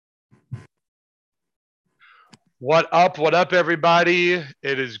What up, everybody?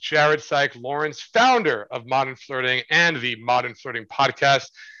 It is Jared Syke Lawrence, founder of Modern Flirting and the Modern Flirting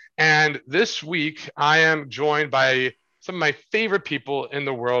podcast. And this week, I am joined by some of my favorite people in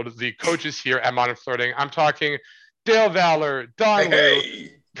the world, the coaches here at Modern Flirting. I'm talking Dale Valor, Don Liu,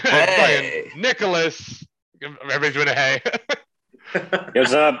 Hey, fucking hey. Nicholas. Everybody's doing a hey.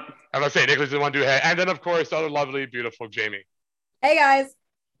 What's up? I'm going to say Nicholas didn't want to do hey. And then, of course, the other lovely, beautiful Jamie. Hey guys.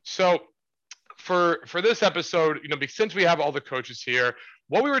 So, for this episode, since we have all the coaches here,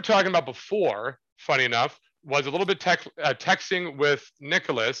 what we were talking about before, funny enough, was a little bit texting with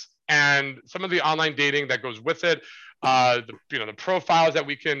Nicholas and some of the online dating that goes with it. The profiles that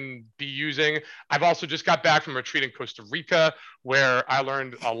we can be using. I've also just got back from a retreat in Costa Rica where I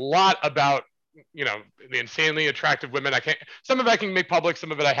learned a lot about the insanely attractive women. Some of it I can make public,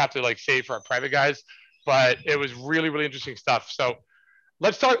 some of it I have to save for our private guys, but it was really, really interesting stuff. So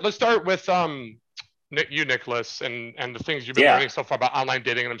let's start with you, Nicholas, and the things you've been learning so far about online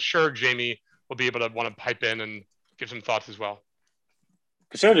dating, and I'm sure Jamie will be able to want to pipe in and give some thoughts as well.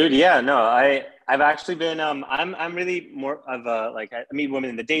 For sure, dude. Yeah, no, I've actually been I'm really more of a I meet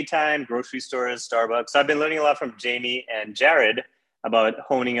women in the daytime, grocery stores, Starbucks. So I've been learning a lot from Jamie and Jared about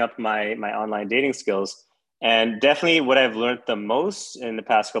honing up my online dating skills. And definitely what I've learned the most in the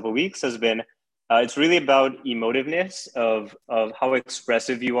past couple of weeks has been it's really about emotiveness of how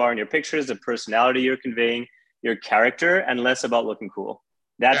expressive you are in your pictures, the personality you're conveying, your character, and less about looking cool.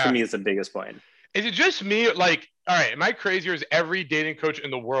 That for me is the biggest point. Is it just me? All right, am I crazy, or is every dating coach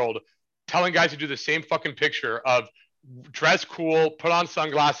in the world telling guys to do the same fucking picture of dress cool, put on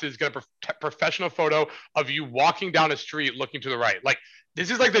sunglasses, get a professional photo of you walking down a street looking to the right? This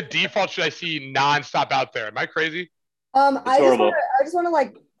is the default shit I see nonstop out there. Am I crazy? I just want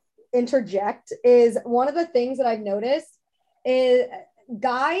to interject. Is one of the things that I've noticed is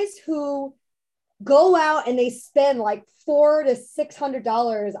guys who go out and they spend $400 to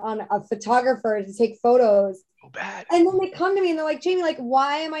 $600 on a photographer to take photos. So bad. And then they come to me and they're like, Jamie,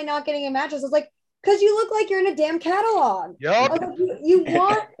 why am I not getting a match? I was like, because you look like you're in a damn catalog. Yep. You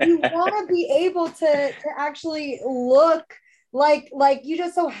want to be able to actually look like you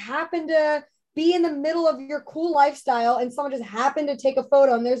just so happen to be in the middle of your cool lifestyle and someone just happened to take a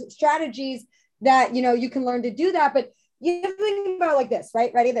photo. And there's strategies that you can learn to do that. But you have to think about it like this,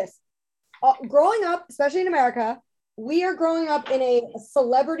 right? Ready? This. Growing up, especially in America, we are growing up in a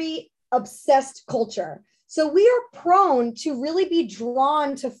celebrity obsessed culture. So we are prone to really be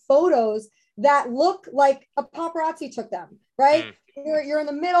drawn to photos that look like a paparazzi took them, right? You're in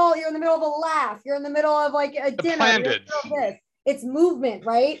the middle of a laugh. You're in the middle of a dinner. It's movement,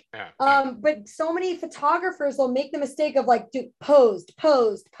 right? Yeah. But so many photographers will make the mistake of do posed.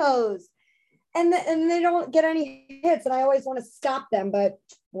 And they don't get any hits. And I always want to stop them, but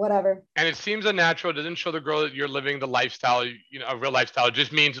whatever. And it seems unnatural. It doesn't show the girl that you're living the lifestyle, a real lifestyle. It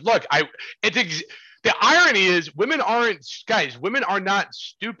just means, look, the irony is women are not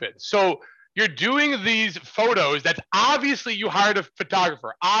stupid. So you're doing these photos that's obviously you hired a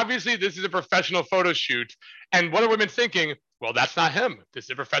photographer. Obviously, this is a professional photo shoot. And what are women thinking? Well, that's not him. This is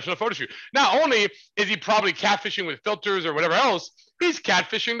a professional photo shoot. Not only is he probably catfishing with filters or whatever else, he's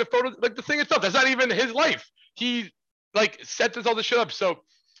catfishing the photo, the thing itself. That's not even his life. He set all this shit up. So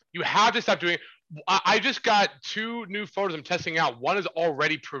you have to stop doing it. I just got 2 new photos I'm testing out. One is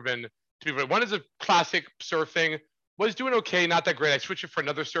already proven to be. One is a classic surfing. Was doing okay, not that great. I switched it for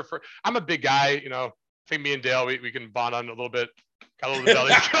another surfer. I'm a big guy, I think me and Dale, we can bond on a little bit. Got a little bit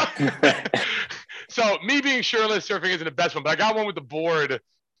belly. So me being shirtless surfing isn't the best one, but I got one with the board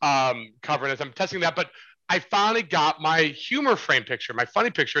covering it. I'm testing that, but I finally got my humor frame picture, my funny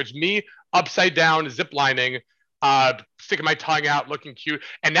picture. It's me upside down, zip lining, sticking my tongue out, looking cute,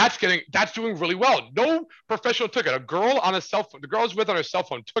 and that's doing really well. No professional took it. A girl on a cell phone, the girl I was with on her cell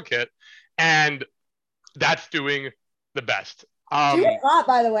phone took it, and that's doing the best. She was hot,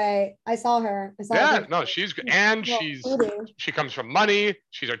 by the way. I saw her. She's good. And she comes from money.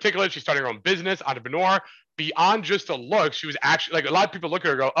 She's articulate. She's starting her own business, entrepreneur. Beyond just a look, she was actually a lot of people look at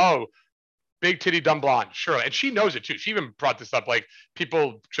her and go, oh, big titty, dumb blonde. Sure. And she knows it too. She even brought this up.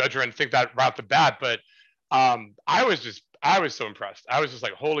 People judge her and think that right off the bat. But I was so impressed. I was just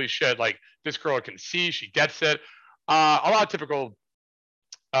like, holy shit. This girl can see, she gets it. A lot of typical,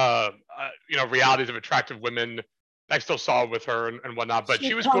 realities of attractive women I still saw with her and whatnot, but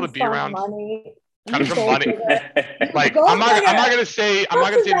she was cool to be around. Comes from money. I'm not gonna say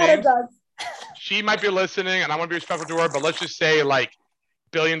names. She might be listening, and I want to be respectful to her, but let's just say $1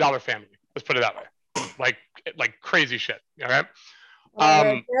 billion family. Let's put it that way. Crazy shit. All right.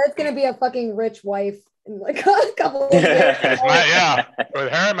 There's gonna be a fucking rich wife in a couple of years. With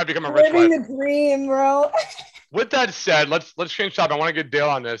her, it might become a rich wife. Living the dream, bro. with that said, let's change topic. I want to get Dale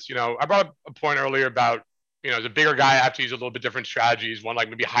on this. I brought up a point earlier about, as a bigger guy, I have to use a little bit different strategies. One, like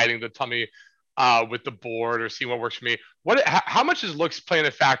maybe hiding the tummy with the board or seeing what works for me. How much does looks playing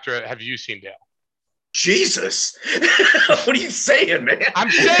a factor have you seen, Dale? Jesus. What are you saying, man? I'm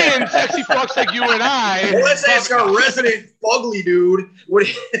saying sexy fucks like you and I. Well, let's ask our resident fugly dude.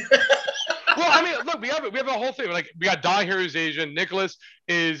 Well, I mean, look, we have a whole thing. Like, we got Don here who's Asian. Nicholas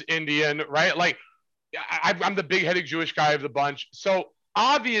is Indian, right? Like, I'm the big-headed Jewish guy of the bunch. So,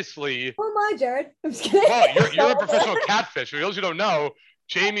 obviously... Who am I, Jared? I'm just kidding. Well, you're a professional catfish. For those who don't know,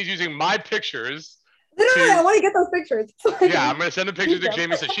 Jamie's using my pictures. Literally, I want to get those pictures. Yeah, I'm going to send the pictures to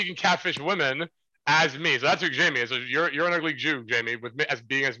Jamie so she can catfish women as me. So that's who Jamie is. So you're an ugly Jew, Jamie, with me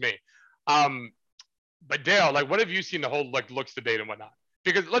as me. But Dale, like, what have you seen the whole looks debate and whatnot?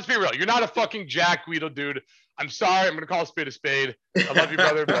 Because let's be real, you're not a fucking Jack Guido dude. I'm sorry, I'm gonna call a spade a spade. I love you,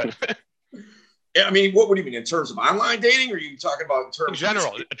 brother, but I mean, what do you mean in terms of online dating, or are you talking about in terms in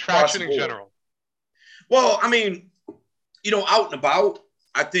general, attraction in general? Well, I mean, out and about,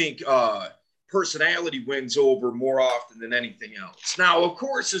 I think personality wins over more often than anything else. Now, of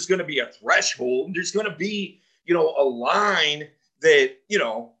course, there's going to be a threshold. There's going to be, a line that,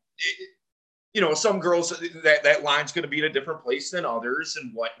 some girls, that line's going to be in a different place than others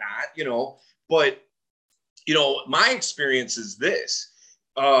and whatnot, but, my experience is this,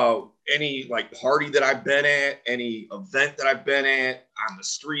 any party that I've been at, any event that I've been at on the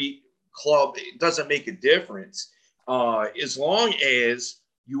street, club, it doesn't make a difference. As long as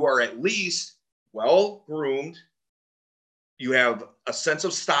you are at least well groomed, you have a sense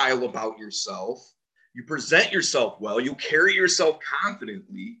of style about yourself, you present yourself well, you carry yourself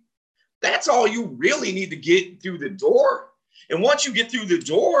confidently. That's all you really need to get through the door. And once you get through the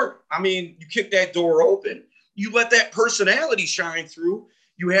door, I mean, you kick that door open, you let that personality shine through.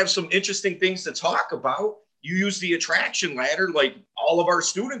 You have some interesting things to talk about. You use the attraction ladder like all of our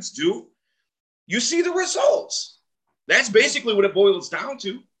students do. You see the results. That's basically what it boils down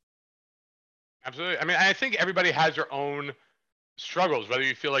to. Absolutely. I mean, I think everybody has their own struggles, whether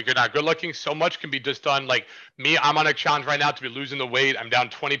you feel like you're not good looking. So much can be just done. Like me, I'm on a challenge right now to be losing the weight. I'm down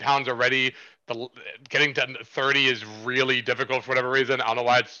 20 pounds already. Getting to 30 is really difficult for whatever reason. I don't know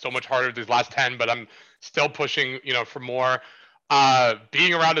why it's so much harder these last 10, but I'm still pushing, for more.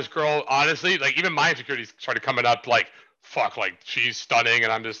 Being around this girl, honestly, like even my insecurities started coming up like, fuck, like she's stunning.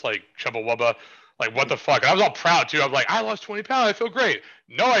 And I'm just like, chubba wubba. Like, what the fuck? And I was all proud, too. I was like, I lost 20 pounds. I feel great.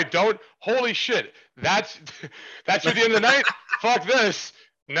 No, I don't. Holy shit. That's at the end of the night. Fuck this.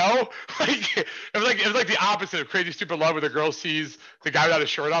 No. It was like the opposite of Crazy Stupid Love, where the girl sees the guy without a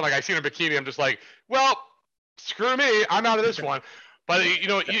shirt on. Like, I see her in a bikini. I'm just like, well, screw me. I'm out of this one. But,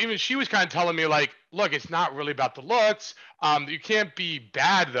 even she was kind of telling me, like, look, it's not really about the looks. You can't be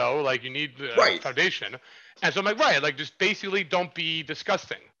bad, though. Like, you need the foundation. And so I'm like, right. Like, just basically don't be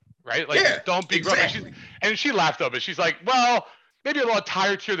disgusting. Right? Like, don't be exactly. gross. And she laughed up, but she's like, well, maybe a little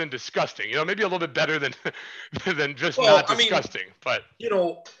higher tier than disgusting. Maybe a little bit better than just not disgusting. But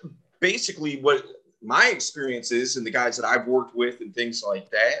basically what my experience is, and the guys that I've worked with and things like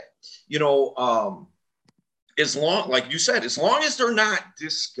that, as long, like you said, as long as they're not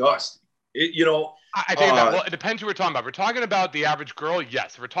disgusting, I think that, well, it depends who we're talking about. If we're talking about the average girl,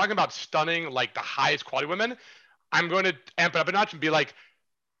 yes. If we're talking about stunning, like the highest quality women, I'm going to amp it up a notch and be like,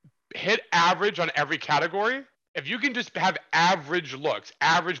 hit average on every category. If you can just have average looks,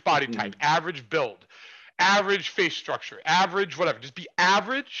 average body type, average build, average face structure, average whatever, just be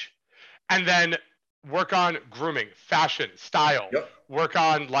average, and then work on grooming, fashion, style, work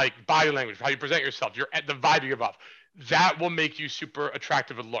on like body language, how you present yourself, the vibe you give off. That will make you super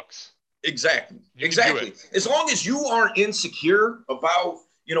attractive in looks. Exactly. As long as you aren't insecure about,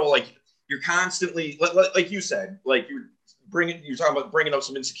 like you're constantly, like you said, like you're talking about bringing up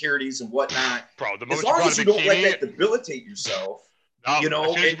some insecurities and whatnot. Bro, the moment as long as you don't let that debilitate yourself, as soon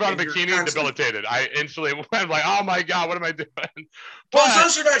as you brought a bikini, debilitated. I instantly went like, oh my God, what am I doing? But as long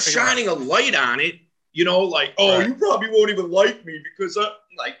as you're not shining a light on it, like, you probably won't even like me because,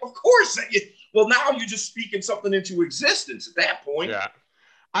 like, of course. Well, now you're just speaking something into existence at that point. Yeah.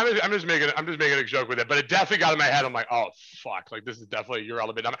 I'm just making a joke with it, but it definitely got in my head. I'm like, oh fuck, like this is definitely your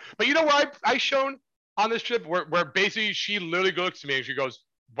element. But you know where I shown on this trip where basically she literally looks to me and she goes,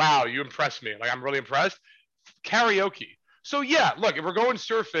 wow, you impressed me. Like, I'm really impressed. Karaoke. So yeah, look, if we're going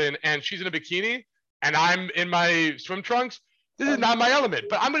surfing and she's in a bikini and I'm in my swim trunks, this is not my element,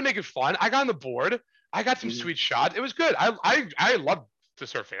 but I'm going to make it fun. I got on the board. I got some sweet shots. It was good. I love the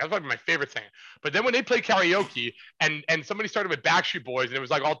surfing. That's probably my favorite thing. But then when they played karaoke and somebody started with Backstreet Boys and it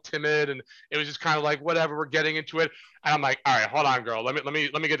was like all timid and it was just kind of like, whatever, we're getting into it. And I'm like, all right, hold on, girl. Let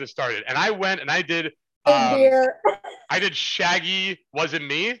me get this started. And I went and I did Beer. I did Shaggy Wasn't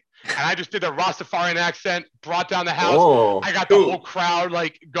Me, and I just did the Rastafarian accent, brought down the house. Oh, I got the whole crowd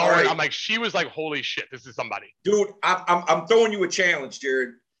like going. All right. I'm like, she was like, holy shit, this is somebody. Dude, I'm throwing you a challenge,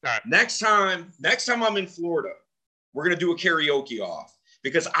 Jared. All right. Next time I'm in Florida, we're gonna do a karaoke off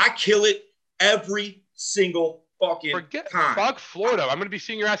because I kill it every single fucking time. Fuck Florida. I'm gonna be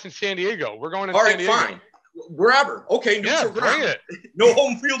seeing your ass in San Diego. We're going to All San right, Diego. fine. Wherever. Okay, Yeah, neutral bring ground. it. No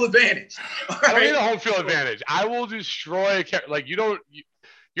home field advantage. All I don't right? need a home field advantage. I will destroy. Like you don't.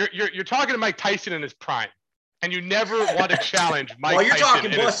 You're talking to Mike Tyson in his prime, and you never want to challenge Mike. Well, you're Tyson talking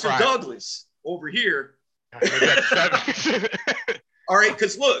in his Buster prime. Douglas over here. That- All right,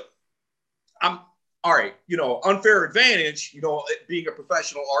 because look, I'm all right. You know, unfair advantage. You know, being a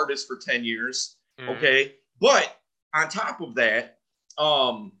professional artist for 10 years. Okay, but on top of that,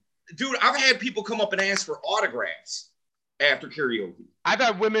 dude, I've had people come up and ask for autographs after karaoke. I've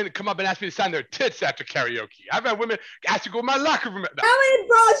had women come up and ask me to sign their tits after karaoke. I've had women ask to go in my locker room. How many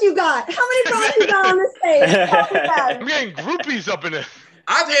bras you got? How many bras you got on the stage? Tell me that. I'm getting groupies up in it.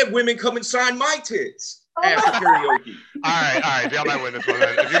 I've had women come and sign my tits Oh after karaoke. All right. Y'all might win this one.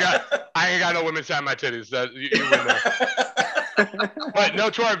 Then. I ain't got no women sign my titties. That you win there. But no,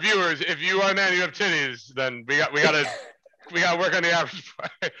 to our viewers, if you are a man and you have titties, then we gotta work on the average.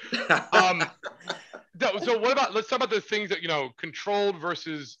 So what about, let's talk about the things that, controlled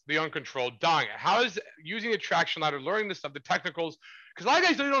versus the uncontrolled. Dong, how is using a traction ladder, learning this stuff, the technicals? Because a lot of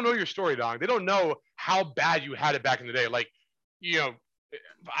guys, they don't know your story, Dong. They don't know how bad you had it back in the day. Like,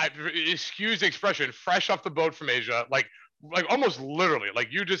 excuse the expression, fresh off the boat from Asia, like almost literally,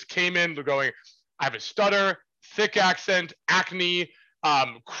 like you just came in going, I have a stutter, thick accent, acne,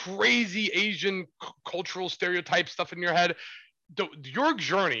 crazy Asian cultural stereotype stuff in your head. Your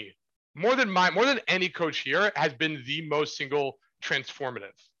journey, more than any coach here, has been the most single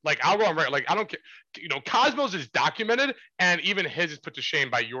transformative. Like I'll go on record. Like I don't care. Cosmos is documented, and even his is put to shame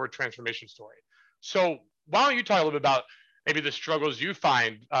by your transformation story. So why don't you talk a little bit about maybe the struggles you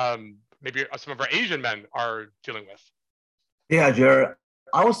find, maybe some of our Asian men are dealing with? Yeah, Jared,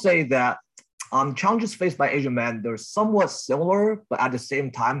 I would say that challenges faced by Asian men, they're somewhat similar, but at the same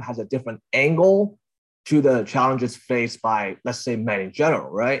time has a different angle to the challenges faced by, let's say, men in general,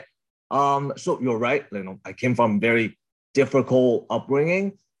 right? So you're right. I came from very difficult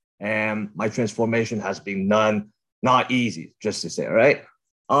upbringing, and my transformation has been not easy, just to say, right?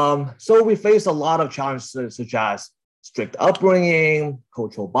 So we face a lot of challenges such as strict upbringing,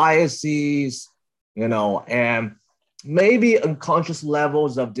 cultural biases, and maybe unconscious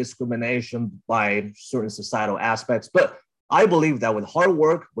levels of discrimination by certain societal aspects. But I believe that with hard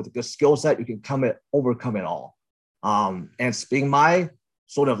work, with a good skill set, you can overcome it all. And it's been my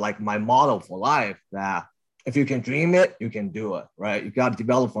motto for life that if you can dream it, you can do it, right? You got to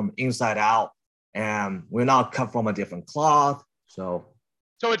develop from inside out, and we're not cut from a different cloth. So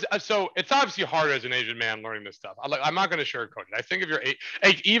it's obviously harder as an Asian man learning this stuff. I'm not going to sugarcoat it. I think if you're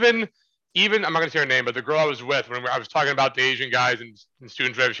even I'm not going to say her name, but the girl I was with when I was talking about the Asian guys and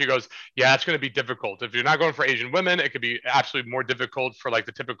student drive, she goes, "Yeah, it's going to be difficult. If you're not going for Asian women, it could be absolutely more difficult for like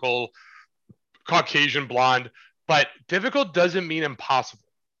the typical Caucasian blonde. But difficult doesn't mean impossible."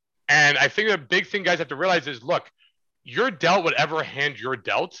 And I think the big thing guys have to realize is, look, you're dealt whatever hand you're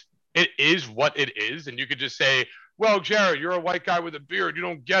dealt. It is what it is, and you could just say, well, Jared, you're a white guy with a beard. You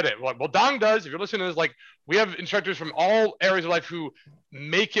don't get it. Well, Dong does. If you're listening to this, like, we have instructors from all areas of life who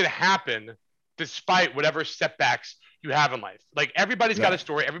make it happen despite whatever setbacks you have in life. Like, everybody's got a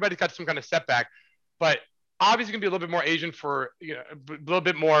story. Everybody's got some kind of setback. But obviously, it's going to be a little bit more Asian a little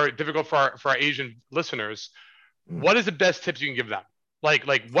bit more difficult for our Asian listeners. What is the best tips you can give them? Like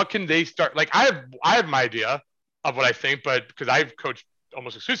what can they start? Like, I have my idea of what I think, but because I've coached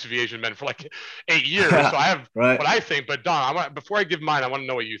almost exclusively Asian men for like 8 years. So I have what I think, but Don, before I give mine, I want to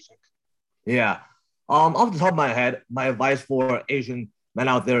know what you think. Yeah. Off the top of my head, my advice for Asian men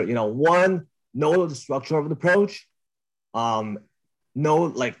out there, one, know the structure of the approach. Know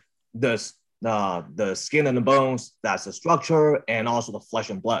like the skin and the bones, that's the structure, and also the flesh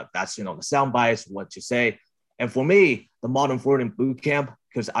and blood. That's, the sound bites, what you say. And for me, the Modern Flirting boot camp,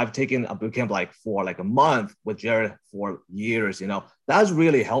 because I've taken a boot camp for a month with Jared for years, that's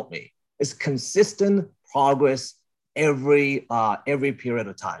really helped me. It's consistent progress every period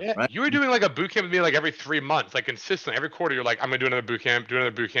of time. Yeah, right? You were doing like a boot camp with me like every 3 months, like consistently. Every quarter, you're like, I'm gonna do another boot camp,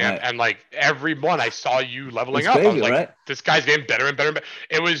 Right. and like every one, I saw you leveling It's up. crazy, I was like, right? This guy's getting better and better and better.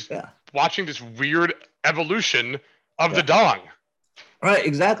 It was watching this weird evolution of the Dong. Right,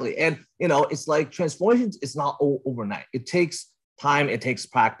 exactly. And, it's like transformation is not overnight. It takes time. It takes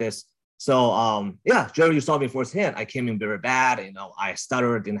practice. So yeah, Jerry, you saw me firsthand. I came in very bad. I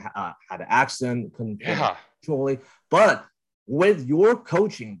stuttered, didn't had an accent, couldn't control. But with your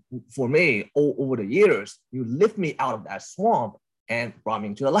coaching for me over the years, you lift me out of that swamp and brought me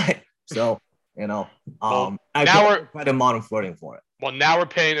into the light. So I can credit Modern Flirting for it. Well, now we're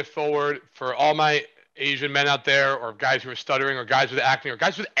paying it forward for all my Asian men out there, or guys who are stuttering, or guys with acne, or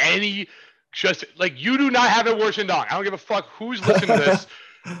guys with any. Just like, you do not have it worse than Dong. I don't give a fuck who's listening to this.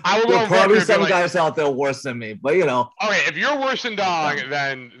 I will go on probably record. Some guys out there worse than me, but Okay, if you're worse than Dong,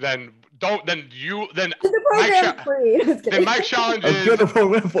 then my challenge is the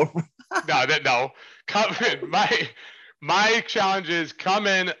program for my challenge is come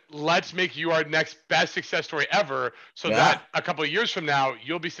in. Let's make you our next best success story ever, so that a couple of years from now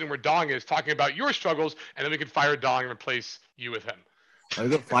you'll be sitting where Dong is talking about your struggles, and then we can fire Dong and replace you with him. Are you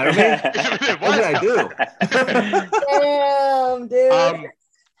gonna fire me? What did I do? Damn, dude.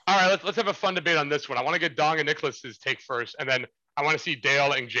 All right, let's have a fun debate on this one. I want to get Dong and Nicholas's take first, and then I want to see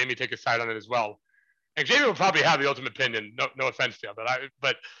Dale and Jamie take a side on it as well. And Jamie will probably have the ultimate opinion. No offense to him,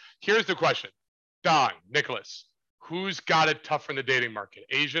 but here's the question: Dong, Nicholas, who's got it tougher in the dating market,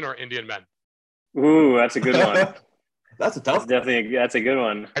 Asian or Indian men? Ooh, that's a good one. That's a tough. That's a good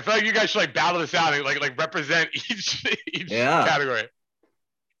one. I feel like you guys should battle this out and like represent each category.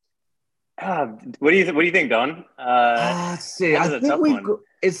 What do you think, Don? Let's see. I think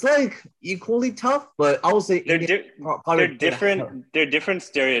it's like equally tough, but I would say they're different. They're different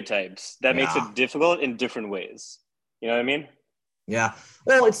stereotypes that makes it difficult in different ways. You know what I mean? Yeah.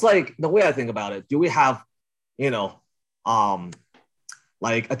 Well, it's like the way I think about it. Do we have,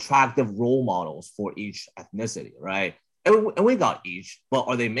 like attractive role models for each ethnicity, right? And we got each, but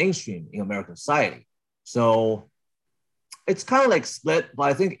are they mainstream in American society? So it's kind of like split, but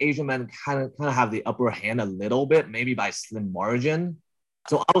I think Asian men kind of have the upper hand a little bit, maybe by slim margin.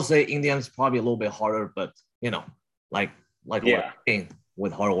 So I would say Indians probably a little bit harder, but with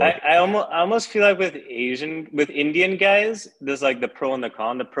hard work. I almost feel like with Indian guys, there's like the pro and the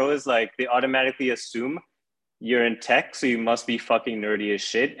con. The pro is like they automatically assume you're in tech, so you must be fucking nerdy as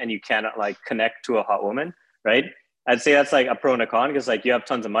shit, and you cannot like connect to a hot woman, right? I'd say that's like a pro and a con, because like you have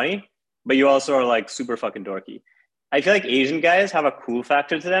tons of money, but you also are like super fucking dorky. I feel like Asian guys have a cool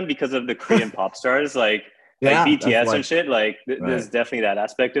factor to them because of the Korean pop stars, like BTS and shit. Like there's definitely that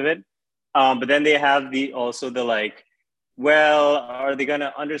aspect of it. But then they have are they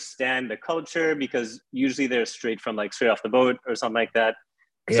gonna understand the culture? Because usually they're straight off the boat or something like that.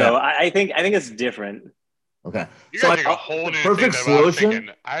 Yeah. So I think it's different. Okay. You're gonna take a whole new perfect solution.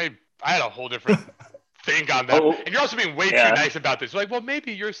 I had a whole different think on that. And you're also being way too nice about this. Like, well,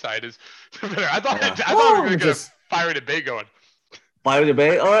 maybe your side is better. I thought we were gonna get a fire debate going. Fire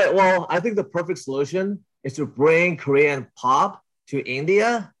debate. All right. Well, I think the perfect solution is to bring Korean pop to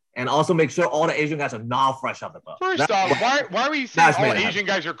India and also make sure all the Asian guys are not fresh off the boat. First off, why are we saying all Asian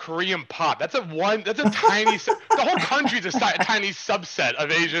guys are Korean pop? That's a tiny. The whole country's a tiny subset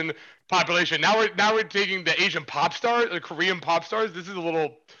of Asian population. Now we're taking the Asian pop stars, the Korean pop stars. This is a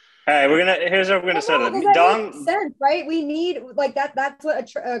little. All right, here's how we're gonna set it. That makes sense, right? We need like that. That's what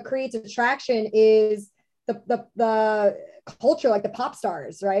creates attraction is the culture, like the pop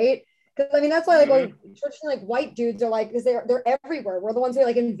stars, right? Because I mean that's why traditionally white dudes are like, because they're everywhere. We're the ones who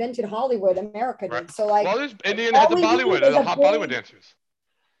like invented Hollywood, America did. Right. So like, well, there's Indian has the Bollywood, the hot Bollywood dancers.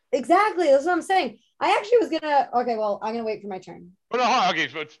 Exactly, that's what I'm saying. I actually was gonna. Okay, well, I'm gonna wait for my turn. Okay,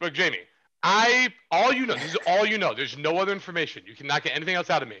 but Jamie, all you know. This is all you know. There's no other information. You cannot get anything else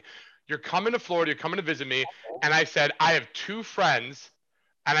out of me. You're coming to Florida. You're coming to visit me, and I said I have two friends,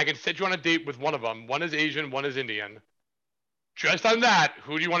 and I can set you on a date with one of them. One is Asian, one is Indian. Just on that,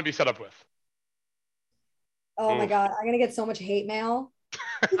 who do you want to be set up with? Oh my God, I'm gonna get so much hate mail.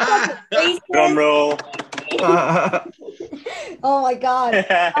 Drum roll. Oh my God.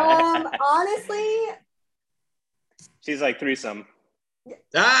 Honestly, she's like threesome. You're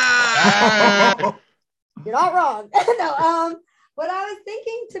not wrong. No, what I was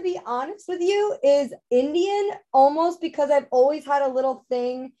thinking, to be honest with you, is Indian, almost because I've always had a little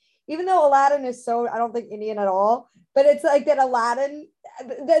thing, even though Aladdin is so, I don't think Indian at all, but it's like that Aladdin,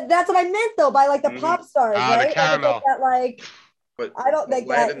 that's what I meant though, by like the pop stars, right? The caramel. But I don't think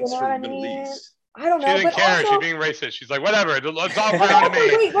that, you know what I mean? I don't know. She didn't care. She's being racist. She's like, whatever. It's all around me.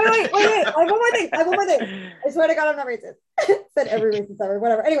 Wait. I have one more thing. I swear to God, I'm not racist. Said every racist ever.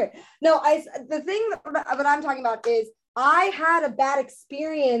 Whatever. Anyway, no. The thing that I'm talking about is I had a bad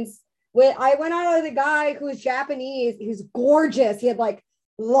experience with. I went out with a guy who was Japanese. He was gorgeous. He had like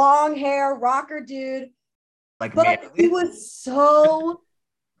long hair, rocker dude. But he was so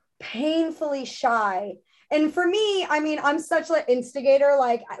painfully shy. And for me, I mean, I'm such an instigator.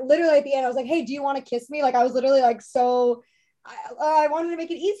 Like literally at the end, I was like, "Hey, do you want to kiss me?" Like I was literally like so. I wanted to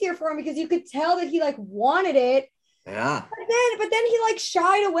make it easier for him because you could tell that he like wanted it. Yeah. But then he like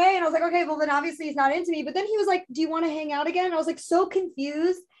shied away, and I was like, okay, well then obviously he's not into me. But then he was like, "Do you want to hang out again?" And I was like so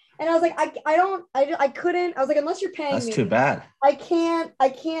confused, and I was like, I couldn't. I was like, unless you're paying That's me, too bad. I can't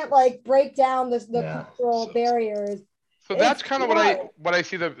like break down the cultural barriers. So that's kind of what I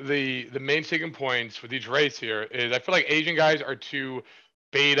see the main sticking points with each race here is I feel like Asian guys are too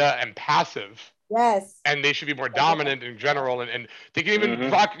beta and passive. Yes. And they should be more dominant in general, and they can even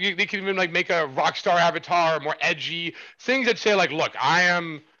rock. They can even like make a rock star avatar, more edgy things that say like, look, I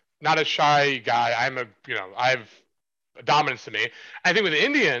am not a shy guy. I have dominance to me. I think with the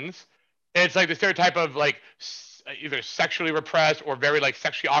Indians, it's like the stereotype of like either sexually repressed or very like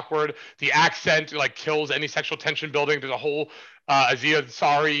sexually awkward. The accent like kills any sexual tension building. There's a whole Aziz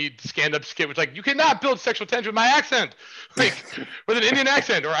Ansari stand-up skit, which like you cannot build sexual tension with my accent, like with an Indian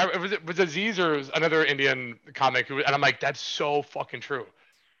accent. Or was Aziz or another Indian comic who? And I'm like, that's so fucking true.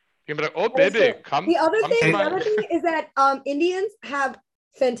 You'd be like, oh baby, come. The other thing is that Indians have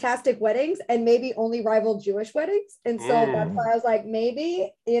fantastic weddings and maybe only rival Jewish weddings, and so that's why I was like,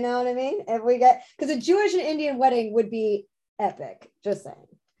 maybe, you know what I mean? If we get, because a Jewish and Indian wedding would be epic. Just saying.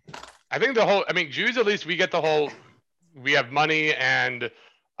 I think Jews, at least we get the whole. We have money and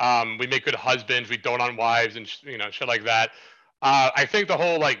we make good husbands. We dote on wives and shit like that. I think the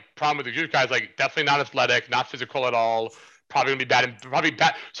whole like problem with the Jewish guys, like definitely not athletic, not physical at all. Probably gonna be bad and probably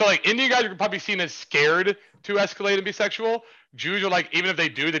bad. So like Indian guys are probably seen as scared to escalate and be sexual. Jews are like, even if they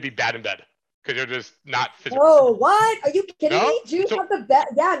do, they'd be bad in bed because they're just not physical. Oh, what? Are you kidding me? Jews have the best.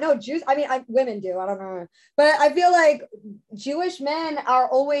 Yeah, no, Jews. I mean, women do. I don't know, but I feel like Jewish men are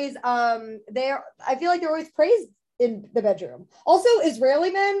always I feel like they're always praised in the bedroom. Also,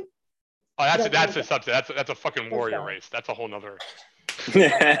 Israeli men. Oh, that's a subset. That's a fucking warrior race. That's a whole nother.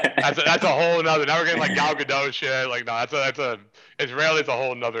 that's a whole nother. Now we're getting like Gal Gadot shit. Like no, that's a Israeli's a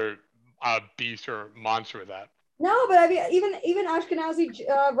whole nother beast or monster with that. No, but I mean, even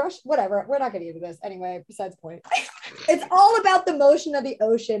Ashkenazi, Rush, whatever. We're not going to get into this anyway. Besides the point, it's all about the motion of the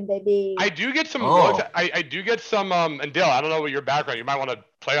ocean, baby. I do get some looks. I do get some. And Dale, I don't know what your background. You might want to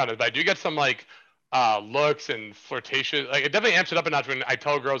play on it, but I do get some like looks and flirtation. Like it definitely amps it up a notch when I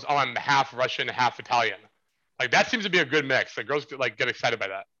tell girls, "Oh, I'm half Russian, half Italian." Like that seems to be a good mix. Like girls like get excited by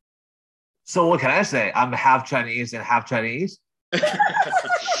that. So what can I say? I'm half Chinese and half Chinese.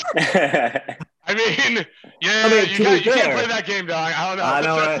 I mean, you can't play that game, dog. I don't know. I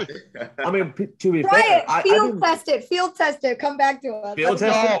know, right? I mean, to be fair, field test it. Come back to us. Field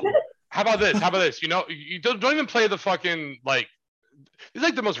test. No. How about this? You know, you don't even play the fucking like. It's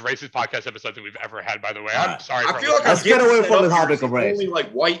like the most racist podcast episode that we've ever had, by the way. I'm sorry. I feel like let's get away from the topic of race. Only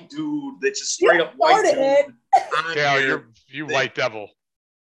like white dude that just straight up white dude. Dale, you white devil.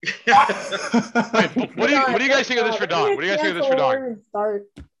 Wait, what do you guys think of this for Dawn? What do you guys think of this for Dawn?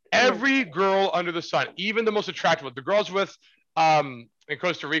 Every girl under the sun, even the most attractive one, the girls with in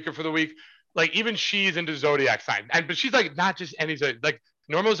Costa Rica for the week, like even she's into zodiac signs, but she's like not just any like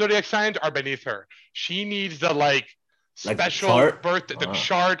normal zodiac signs are beneath her. She needs the like special birth, the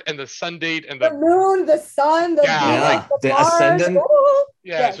chart and the sun date and the moon, the sun, the ascendant.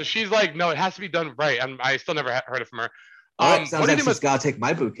 Yeah, so she's like, no, it has to be done right. I still never heard it from her. Sounds like she's got to take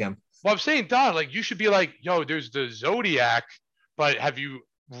my boot camp. Well, I'm saying, Don, like you should be like, yo, there's the zodiac, but have you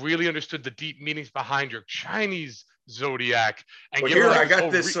really understood the deep meanings behind your Chinese zodiac? And well, here I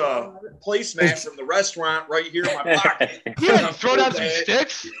got this placemat from the restaurant right here in my pocket. Yeah, throw down some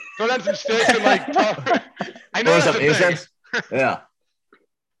sticks. Throw down some sticks and like. I know that's the thing. Yeah.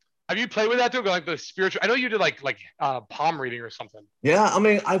 Have you played with that too? Like the spiritual. I know you did like palm reading or something. Yeah, I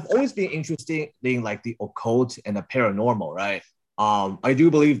mean, I've always been interested in like the occult and the paranormal, right? I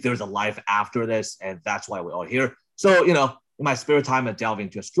do believe there's a life after this, and that's why we're all here. So, in my spare time, I delve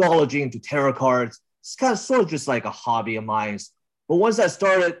into astrology, into tarot cards. It's kind of sort of just like a hobby of mine. But once I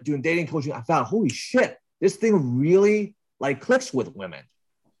started doing dating coaching, I found, holy shit, this thing really like clicks with women,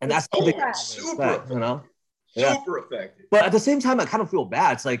 and that's the big super, super effective. But at the same time, I kind of feel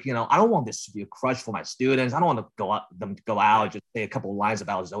bad. It's like, I don't want this to be a crush for my students. I don't want them to go out and just say a couple of lines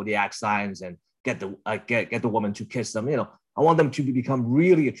about zodiac signs and get the woman to kiss them. I want them to become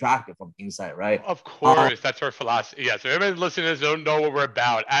really attractive from inside, right? Of course, that's our philosophy. Yeah, so everybody listening to this don't know what we're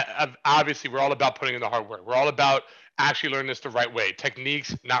about. Obviously, we're all about putting in the hard work. We're all about actually learning this the right way.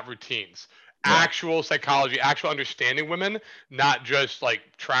 Techniques, not routines. Yeah. Actual psychology, actual understanding women, not just like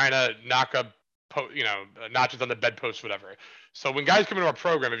trying to knock up notches on the bedpost, whatever. So when guys come into our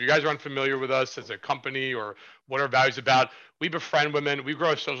program, if you guys are unfamiliar with us as a company or what our values about, we befriend women, we grow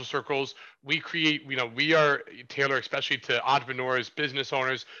our social circles, we create, we are tailored especially to entrepreneurs, business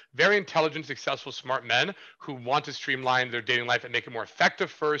owners, very intelligent, successful, smart men who want to streamline their dating life and make it more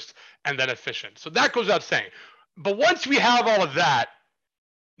effective first and then efficient. So that goes without saying. But once we have all of that,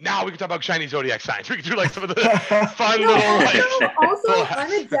 now we can talk about Chinese zodiac signs. We can do like some of the fun little. Also,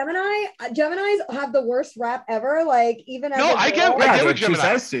 I'm a Gemini. Geminis have the worst rap ever. Like even as I get with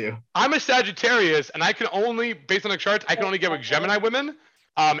Gemini. To you. I'm a Sagittarius, and I can only, based on the charts, I can only get with Gemini women,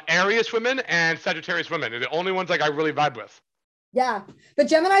 Aries women, and Sagittarius women. They're the only ones like I really vibe with. Yeah, but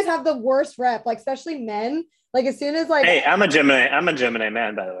Geminis have the worst rep. Like especially men. Like as soon as like. Hey, I'm a Gemini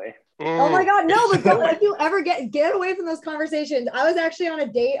man, by the way. Oh my God, no, but don't let you ever get away from those conversations. I was actually on a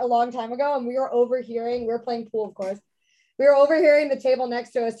date a long time ago and we were playing pool, of course. We were overhearing the table next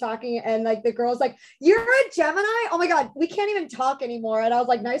to us talking and like the girl's like, "You're a Gemini? Oh my God, we can't even talk anymore." And I was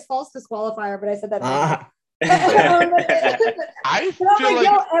like, nice false disqualifier, but I said that. I feel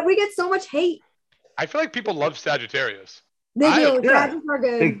like we get so much hate. I feel like people love Sagittarius. They do. Sagittarius are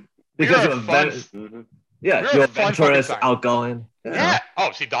good. Because of events. Yeah, you're adventurous, outgoing. Yeah.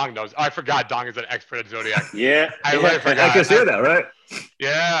 Oh, see, Dong knows. Oh, I forgot Dong is an expert at zodiac. Yeah. I really forgot. I can see that, right?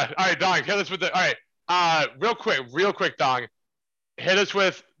 Yeah. All right, Dong, hit us with the. All right. Real quick, Dong. Hit us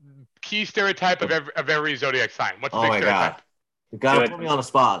with key stereotype of every zodiac sign. What's the big stereotype? God. You gotta put me on the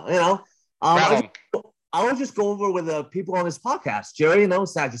spot. I will just go over with the people on this podcast. Jerry,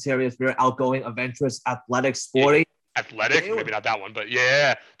 Sagittarius, very outgoing, adventurous, athletic, sporty. Athletic, maybe not that one, but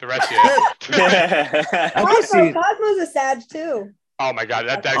yeah, the rest, yeah. Cosmo's a Sag too. Oh my God,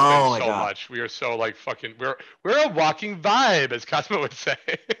 that explains so much. We are so like fucking. We're a walking vibe, as Cosmo would say.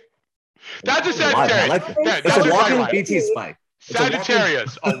 That's a Sagittarius. Like it's a walking BT spike.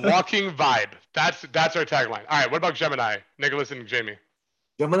 Sagittarius, a walking vibe. That's our tagline. All right, what about Gemini, Nicholas and Jamie?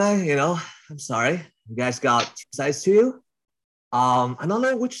 Gemini, I'm sorry, you guys got two sides to you. I don't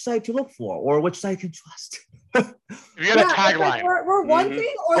know which side to look for or which side can trust. You got a tagline. Like we're one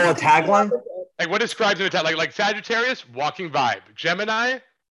thing or a tagline? Like what describes an attack? Like Sagittarius, walking vibe. Gemini,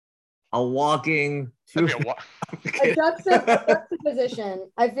 a walking. A juxtaposition.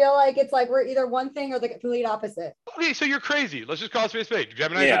 I feel like it's like we're either one thing or the complete opposite. Okay, so you're crazy. Let's just call it space.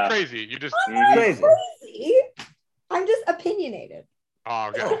 Gemini, you're crazy. You just crazy. I'm just opinionated. Oh,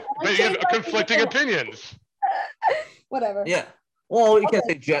 okay. But you have conflicting opinions. Whatever. Yeah. Well, you can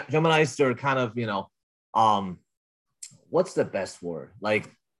say Geminis are kind of, what's the best word? For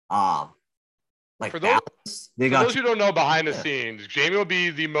those who don't know behind the scenes, Jamie will be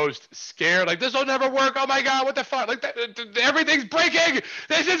the most scared. Like, this will never work. Oh my God, what the fuck? Like, everything's breaking.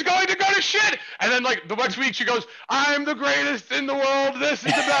 This is going to go to shit. And then, like, the next week she goes, "I'm the greatest in the world. This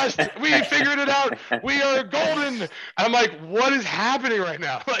is the best. We figured it out. We are golden." And I'm like, what is happening right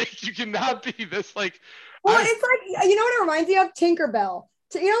now? Like, you cannot be this, like. Well, it's like, you know what it reminds me of? Tinkerbell.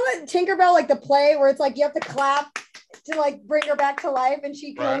 You know that Tinkerbell, like the play where it's like you have to clap to like bring her back to life and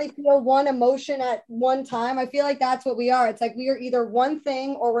she can only feel one emotion at one time. I feel like that's what we are. It's like we are either one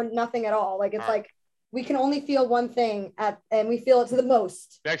thing or we're nothing at all. Like it's like we can only feel one thing and we feel it to the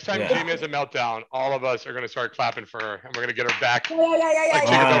most. Next time Jamie has a meltdown, all of us are going to start clapping for her and we're going to get her back. Yeah.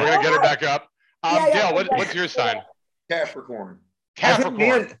 We're going to get her back up. Dale, what's your sign? Capricorn.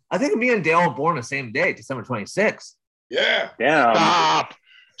 I think me and Dale were born the same day, December 26th. Yeah. Stop.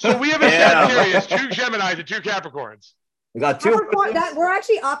 So we have a Sagittarius, 2 Geminis, and 2 Capricorns. We got 2. We're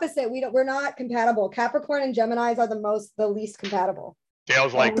actually opposite. We're not compatible. Capricorn and Geminis are the least compatible.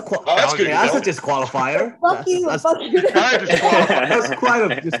 Dale's like, that's good. That's a disqualifier. Fuck you. That's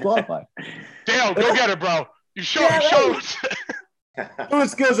quite a disqualifier. Dale, go get her, bro. You show. Who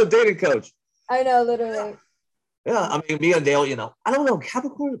skills a dating coach? I know, literally. Yeah, I mean, me and Dale, I don't know,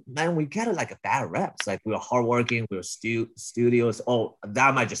 Capricorn, man, we get it like a bad rep. It's like we were hardworking, we were studios. Oh,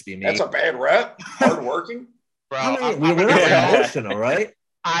 that might just be me. That's a bad rep. Hardworking, bro. I mean, we're emotional, right?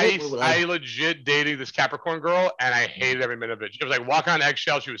 I legit dated this Capricorn girl, and I hated every minute of it. She was like walking on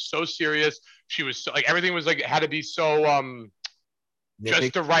eggshells. She was so serious. She was so, like everything was like had to be so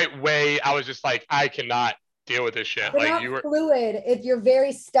just the right way. I was just like, I cannot deal with this shit. You're like not you were fluid if you're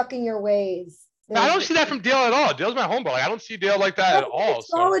very stuck in your ways. I don't see that from Dale at all. Dale's my homeboy. Like, I don't see Dale like that at all.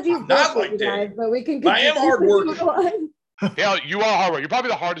 Astrology is not like that. But we can. I am hardworking. Dale, you are hardworking. You're probably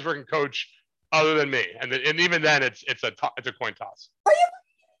the hardest working coach other than me, and even then, it's a coin toss. Are you?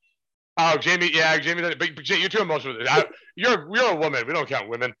 Oh, Jamie, yeah, Jamie. But you're too emotional. You're a woman. We don't count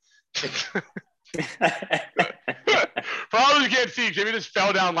women. For all those who can't see, Jamie just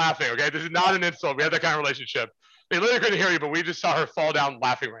fell down laughing. Okay, this is not an insult. We have that kind of relationship. They literally couldn't hear you, but we just saw her fall down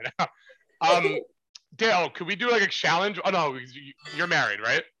laughing right now. Dale, could we do like a challenge? Oh no, you're married,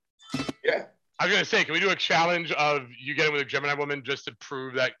 right? Yeah. I was gonna say, can we do a challenge of you getting with a Gemini woman just to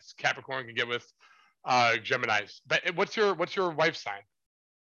prove that Capricorn can get with Geminis? But what's your wife's sign?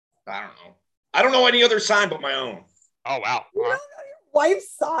 I don't know. I don't know any other sign but my own. Oh wow. You don't know your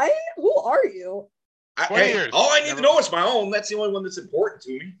wife's sign? Who are you? 20 years. All I need to know is my own. That's the only one that's important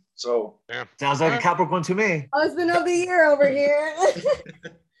to me. So yeah. Sounds like a Capricorn to me. Husband of the year over here.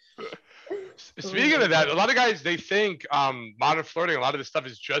 Speaking of that, a lot of guys, they think modern flirting, a lot of this stuff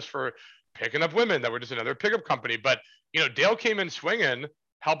is just for picking up women, that we're just another pickup company. But Dale came in swinging,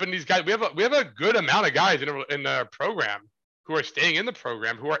 helping these guys. We have a good amount of guys in the program who are staying in the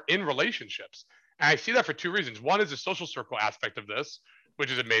program, who are in relationships. And I see that for two reasons. One is the social circle aspect of this,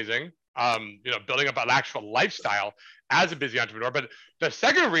 which is amazing. Building up an actual lifestyle as a busy entrepreneur. But the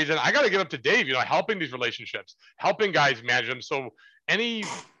second reason, I got to give up to Dave, helping these relationships, helping guys manage them. So any,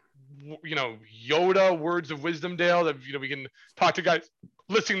 Yoda words of wisdom, Dale, that, we can talk to guys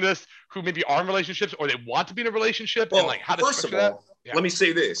listening to this who maybe are in relationships or they want to be in a relationship, well, and like how to first of structure all, that. let me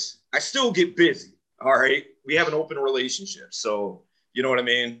say this. I still get busy. All right. We have an open relationship. So you know what I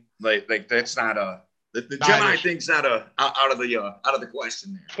mean? Like that's not the Gemini thing's not out of the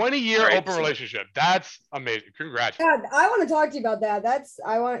question there. 20-year open relationship. That's amazing. Congrats. Yeah, I want to talk to you about that. That's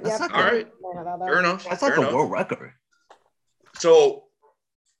all right. Fair enough. That's like a world record. So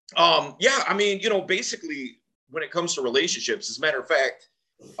basically when it comes to relationships, as a matter of fact,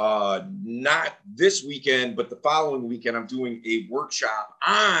 not this weekend, but the following weekend, I'm doing a workshop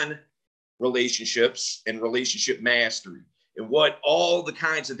on relationships and relationship mastery and what all the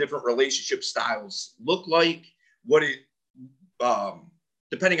kinds of different relationship styles look like, what it,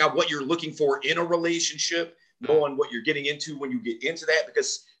 depending on what you're looking for in a relationship, knowing what you're getting into when you get into that,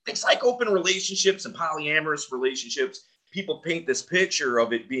 because things like open relationships and polyamorous relationships, people paint this picture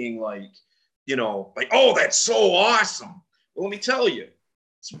of it being like, oh, that's so awesome. Well, let me tell you,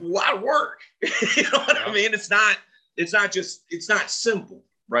 it's a lot of work. You know what I mean? It's not simple,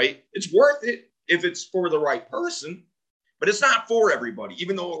 right? It's worth it if it's for the right person, but it's not for everybody.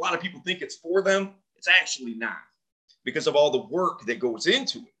 Even though a lot of people think it's for them, it's actually not because of all the work that goes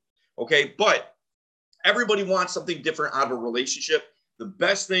into it. Okay. But everybody wants something different out of a relationship. The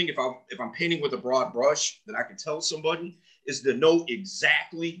best thing, if I'm painting with a broad brush, that I can tell somebody is to know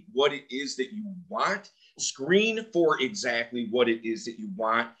exactly what it is that you want. Screen for exactly what it is that you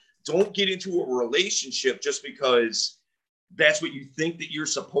want. Don't get into a relationship just because that's what you think that you're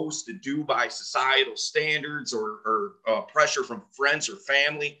supposed to do by societal standards or pressure from friends or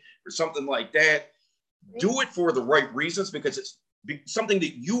family or something like that. Do it for the right reasons because it's something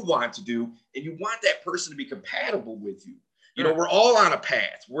that you want to do and you want that person to be compatible with you. We're all on a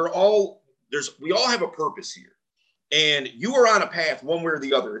path. We all have a purpose here. And you are on a path one way or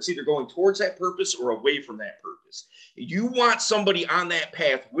the other. It's either going towards that purpose or away from that purpose. You want somebody on that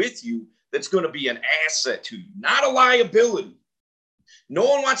path with you that's going to be an asset to you, not a liability. No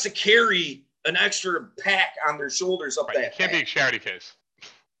one wants to carry an extra pack on their shoulders up that path. It can't be a charity case.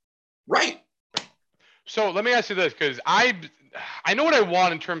 Right. So let me ask you this, because I know what I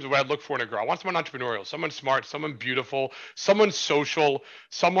want in terms of what I look for in a girl. I want someone entrepreneurial, someone smart, someone beautiful, someone social,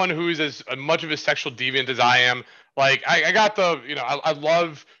 someone who's as much of a sexual deviant as I am. Like I got the, I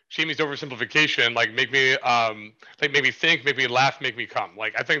love Jamie's oversimplification. Like make me think, make me laugh, make me come.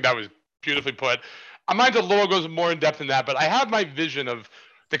 Like I think that was beautifully put. Mine's a little goes more in depth than that, but I have my vision of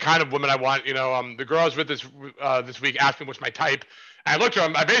the kind of women I want. The girl I was with this week asked me what's my type. And I looked at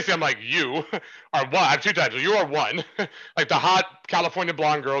him. I'm like, you are one. I have two types. You are one, like the hot California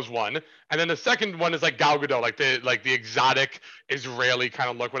blonde girl's one, and then the second one is like Gal Gadot, like the exotic Israeli kind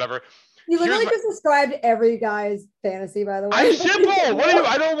of look, whatever. You literally just described every guy's fantasy, by the way. I'm simple. What are you?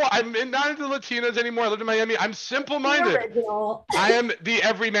 I don't want. I'm not into Latinas anymore. I lived in Miami. I'm simple-minded. I am the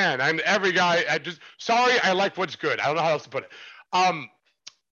everyman. I'm every guy. I like what's good. I don't know how else to put it.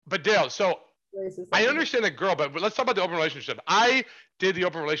 But Dale, so I understand that girl, but let's talk about the open relationship. I did the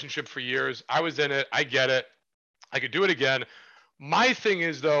open relationship for years. I was in it. I get it. I could do it again. My thing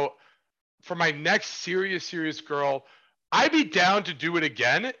is though, for my next serious girl, I'd be down to do it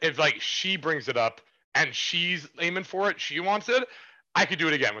again if like she brings it up and she's aiming for it, she wants it. I could do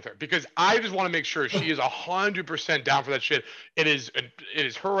it again with her because I just want to make sure she is 100% down for that shit. It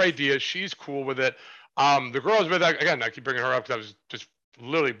is her idea. She's cool with it. The girl I was with, again, I keep bringing her up because I was just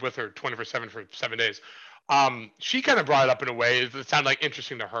literally with her 24/7 for 7 days. She kind of brought it up in a way that sounded like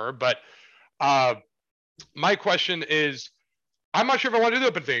interesting to her, but my question is, I'm not sure if I want to do the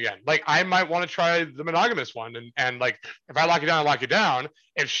open thing again. Like I might want to try the monogamous one and like if I lock it down, I lock it down.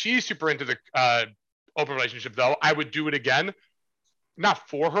 If she's super into the open relationship though, I would do it again. not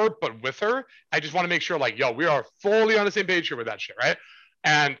for her, but with her. I just want to make sure, like, yo, we are fully on the same page here with that shit, right?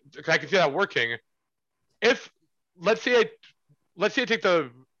 And I can see that working. If let's say I take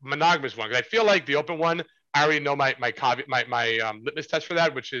the monogamous one, because I feel like the open one, I already know my litmus test for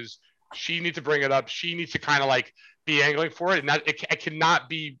that, which is she needs to bring it up. She needs to kind of like be angling for it, and it cannot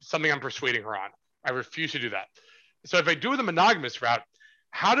be something I'm persuading her on. I refuse to do that. So if I do the monogamous route,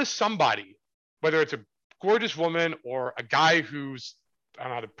 how does somebody, whether it's a gorgeous woman or a guy who's, I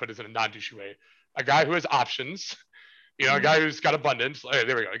don't know how to put this in a non-douchey way, a guy who has options, you know, a guy who's got abundance.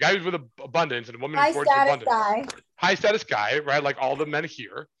 There we go. A guy who's with abundance and a woman who's gorgeous abundance. High status guy, right? Like all the men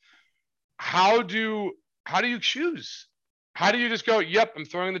here. How do you choose? How do you just go, yep, I'm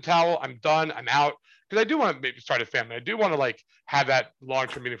throwing the towel, I'm done, I'm out? Because I do want to maybe start a family. I do want to like have that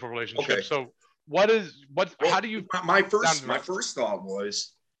long-term meaningful relationship. Okay. So how do you? My first thought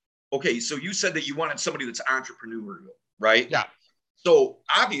was, okay, so you said that you wanted somebody that's entrepreneurial, right? Yeah. So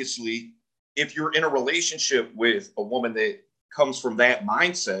obviously, if you're in a relationship with a woman that comes from that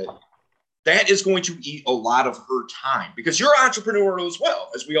mindset, that is going to eat a lot of her time because you're entrepreneurial as well,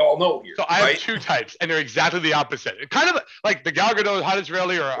 as we all know here. So I have two types, and they're exactly the opposite. Kind of like the Gal Gadot, hot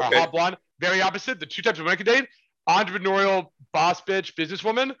Israeli, or a hot blonde, very opposite. The two types of women I could date: entrepreneurial, boss bitch,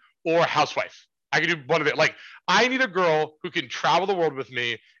 businesswoman, or housewife. I could do one of it. Like, I need a girl who can travel the world with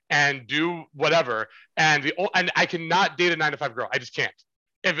me and do whatever. And I cannot date a 9-to-5 girl. I just can't.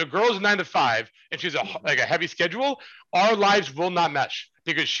 If a girl is 9 to 5 and she's a heavy schedule, our lives will not mesh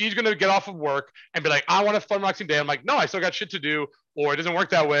because she's going to get off of work and be like, I want a fun, relaxing day. I'm like, no, I still got shit to do, or it doesn't work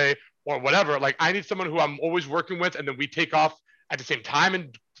that way, or whatever. Like, I need someone who I'm always working with, and then we take off at the same time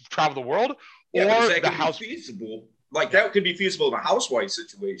and travel the world. Yeah, or the house. Feasible. Like, that could be feasible in a housewife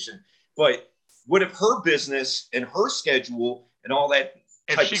situation. But what if her business and her schedule and all that?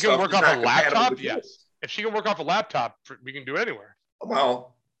 If she can work off a laptop, yes. If she can work off a laptop, we can do it anywhere.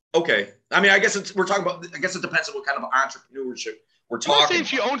 Well, okay. I mean, I guess it depends on what kind of entrepreneurship we're talking. I'm not saying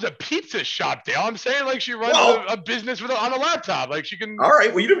she owns a pizza shop, Dale. I'm saying like she runs a business on a laptop. Like she can. All right.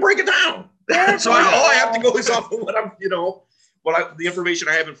 Well, you didn't break it down. So all I have to go is off of what I'm, the information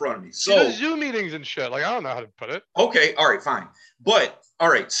I have in front of me. So Zoom meetings and shit. Like, I don't know how to put it. Okay. All right. Fine. But all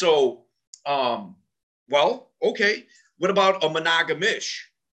right. So, okay. What about a monogamish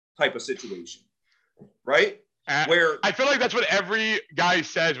type of situation? Right? Where I feel like that's what every guy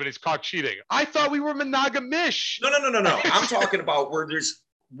says when he's caught cheating. I thought we were monogamish. No. I'm talking about where there's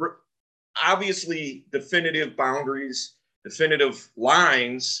obviously definitive boundaries, definitive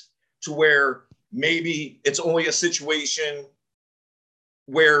lines to where maybe it's only a situation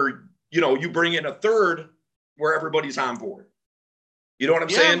where, you bring in a third where everybody's on board. You know what I'm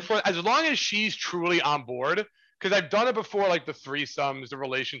saying? As long as she's truly on board. Because I've done it before, like the threesomes, the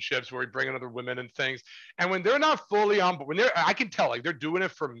relationships where we bring in other women and things. And when they're not fully on board, I can tell, like, they're doing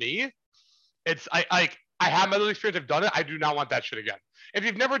it for me. I have my little experience. I've done it. I do not want that shit again. If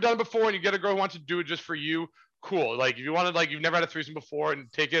you've never done it before and you get a girl who wants to do it just for you, cool. Like, if you wanted, like, you've never had a threesome before and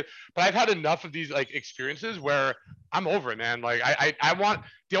take it. But I've had enough of these, like, experiences where I'm over it, man. Like, I want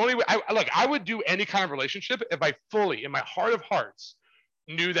the only way, I would do any kind of relationship if I fully, in my heart of hearts,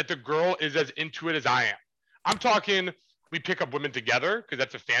 knew that the girl is as into it as I am. I'm talking, we pick up women together because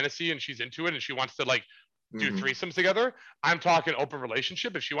that's a fantasy and she's into it and she wants to like do threesomes together. I'm talking open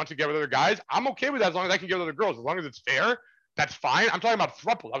relationship. If she wants to get with other guys, I'm okay with that as long as I can get with other girls. As long as it's fair, that's fine. I'm talking about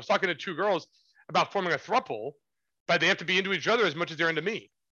throuple. I was talking to two girls about forming a throuple, but they have to be into each other as much as they're into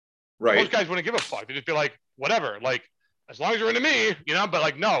me. Right. Most guys wouldn't give a fuck. They just be like, whatever. Like, as long as you're into me, but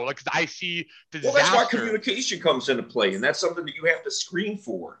like, no, like, 'cause I see disaster. Well, that's why communication comes into play. And that's something that you have to screen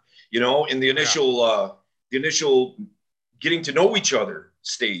for, in the initial getting to know each other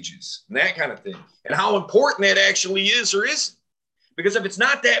stages and that kind of thing, and how important that actually is or isn't. Because if it's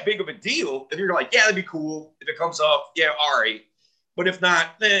not that big of a deal, then you're like, yeah, that'd be cool. If it comes up, yeah, all right. But if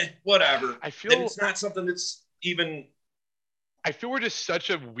not, whatever. Then it's not something that's even. I feel we're just such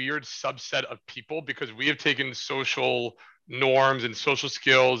a weird subset of people because we have taken social norms and social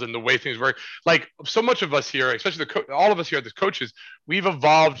skills and the way things work. Like, so much of us here, especially all of us here as coaches, we've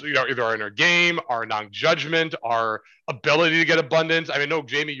evolved, either in our game, our non-judgment, our ability to get abundance. I mean, no,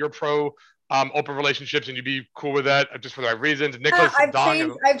 Jamie, you're pro open relationships and you'd be cool with that just for the right reasons. Nicholas,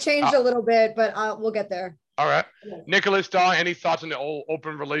 I've changed a little bit, but we'll get there. All right. Nicholas, Dawn, any thoughts on the old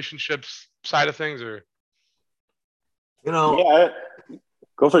open relationships side of things, or? Yeah,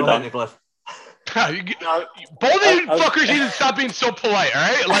 go for it, Don. Nicholas. Both of you fuckers need to stop being so polite, all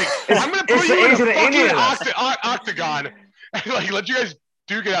right? Like, I'm going to put you in a fucking octagon and, like, let you guys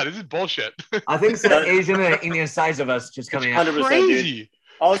duke it out. This is bullshit. I think it's the Asian and Indian sides of us just coming out. 100%, crazy.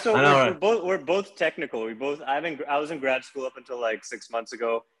 Also, I know, we're right? both technical. I was in grad school up until like 6 months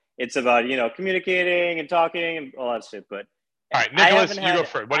ago. It's about communicating and talking and all that shit. But All right, I Nicholas, haven't you go had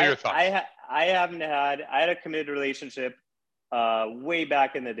first. What are your thoughts? I had a committed relationship way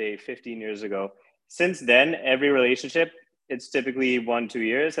back in the day, 15 years ago. Since then, every relationship, it's typically 1-2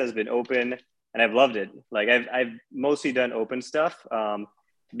 years, has been open, and I've loved it. Like I've mostly done open stuff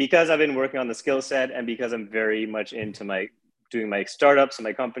because I've been working on the skill set and because I'm very much into doing my startups and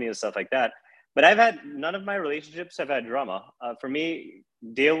my company and stuff like that. But I've had none of my relationships have had drama. For me,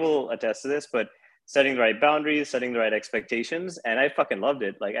 Dale will attest to this, but setting the right boundaries, setting the right expectations, and I fucking loved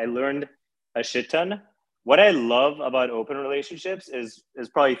it. Like I learned a shit ton. What I love about open relationships is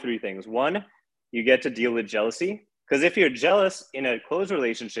probably three things. One, you get to deal with jealousy, because if you're jealous in a closed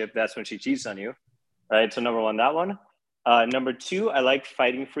relationship, that's when she cheats on you, right? So number one, that one. Number two, I like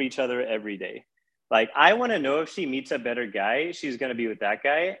fighting for each other every day. Like I want to know if she meets a better guy, she's gonna be with that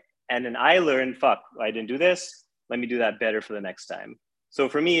guy, and then I learned, fuck, I didn't do this. Let me do that better for the next time. So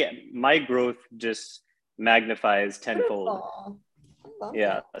for me, my growth just magnifies tenfold. Beautiful. I love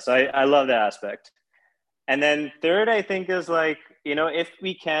Yeah. that. So I love that aspect. And then third, I think is like, if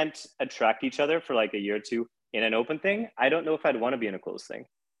we can't attract each other for like a year or two in an open thing, I don't know if I'd want to be in a closed thing.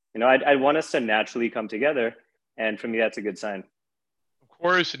 I'd want us to naturally come together. And for me, that's a good sign. Of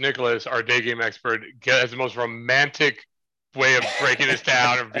course, Nicholas, our day game expert, has the most romantic way of breaking this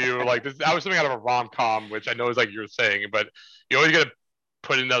down and view. Like this, that was something out of a rom-com, which I know is like you're saying, but you always got to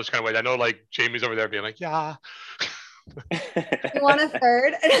put in those kind of ways. I know, like Jamie's over there being like, "Yeah, You want a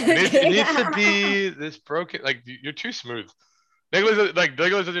third? it needs to be this broken." Like you're too smooth. Nicholas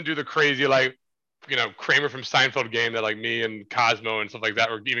doesn't do the crazy like Kramer from Seinfeld game that like me and Cosmo and stuff like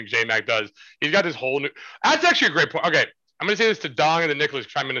that, or even J Mac does. He's got this whole new. That's actually a great point. Okay, I'm gonna say this to Dong and then Nicholas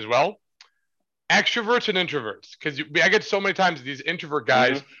chime in as well. Extroverts and introverts, because I get so many times these introvert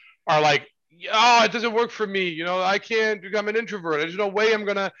guys are like, "Oh, it doesn't work for me. I can't. I'm an introvert. There's no way I'm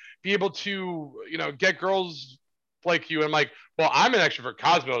gonna be able to, get girls like you." And I'm like, "Well, I'm an extrovert.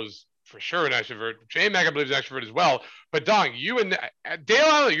 Cosmo's for sure an extrovert. J Mac, I believe, is an extrovert as well. But Dong, you and Dale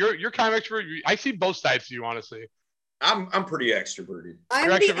Allen, you're kind of extrovert. I see both sides to you, honestly. I'm pretty extroverted. I'm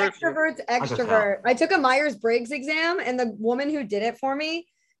You're the extrovert? extrovert's I can tell. extrovert. I took a Myers-Briggs exam, and the woman who did it for me,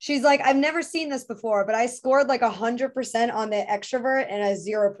 she's like, I've never seen this before, but I scored like 100% on the extrovert and a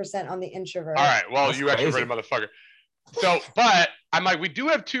 0% on the introvert. All right, well, That's you crazy. extroverted motherfucker. So, but I'm like, we do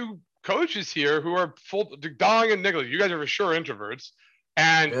have two coaches here who are full. Dong and Nicholas, you guys are for sure introverts,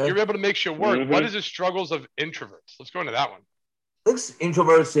 and Yeah. you're able to make shit work. What is the struggles of introverts? Let's go into that one. These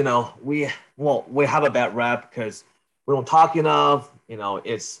introverts, we have a bad rap because we don't talk enough.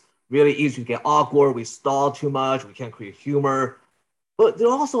 It's really easy to get awkward. We stall too much. We can't create humor. But there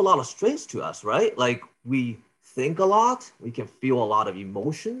are also a lot of strengths to us, right? Like we think a lot. We can feel a lot of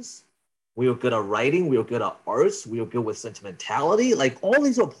emotions. We are good at writing. We are good at arts. We are good with sentimentality. Like all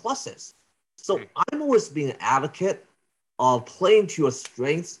these are pluses. So I'm always being an advocate of playing to your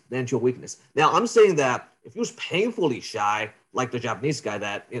strengths than to your weakness. Now I'm saying that if you're painfully shy, like the Japanese guy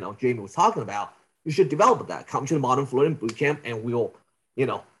that Jamie was talking about, you should develop that. Come to the Modern Flirting Bootcamp, and we'll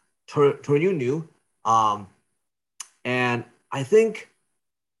turn you new. And I think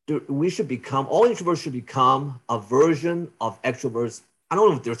we should become, all introverts should become a version of extroverts. I don't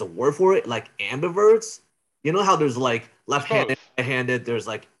know if there's a word for it, like ambiverts. You know how there's like left-handed, right-handed. There's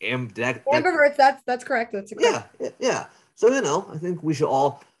like ambiverts. That's correct. That's correct. Yeah. So I think we should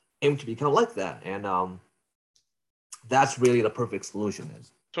all aim to become like that, and that's really the perfect solution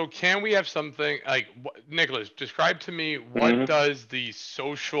is. So can we have something like Nicholas? Describe to me what does the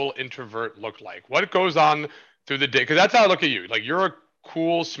social introvert look like? What goes on through the day? Because that's how I look at you. Like you're a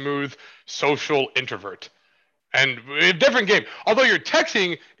cool, smooth, social introvert, and a different game. Although your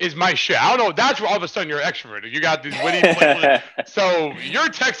texting is my shit. I don't know. That's where all of a sudden you're extroverted. You got these witty. So your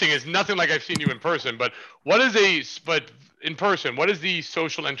texting is nothing like I've seen you in person. But in person, what is the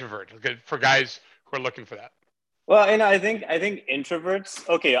social introvert for guys who are looking for that? Well, I think introverts.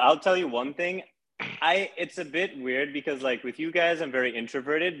 Okay, I'll tell you one thing. It's a bit weird because like with you guys, I'm very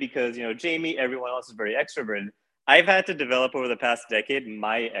introverted because Jamie, everyone else is very extroverted. I've had to develop over the past decade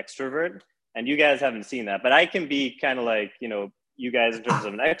my extrovert, and you guys haven't seen that. But I can be kind of like you guys in terms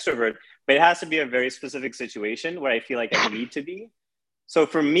of an extrovert, but it has to be a very specific situation where I feel like I need to be. So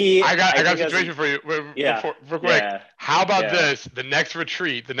for me, I got a situation for you. Yeah. Real quick. Yeah. How about this? The next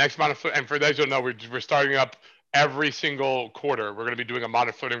retreat, the next Modern Flirting, and for those who don't know, we're starting up every single quarter. We're going to be doing a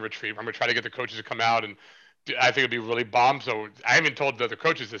Modern Flirting retreat. I'm going to try to get the coaches to come out, and I think it'll be really bomb. So I haven't told the other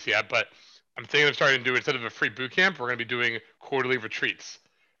coaches this yet, but I'm thinking of starting to do, instead of a free boot camp, we're going to be doing quarterly retreats.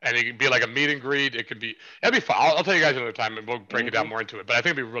 And it could be like a meet and greet. It'd be fun. I'll tell you guys another time and we'll break it down more into it. But I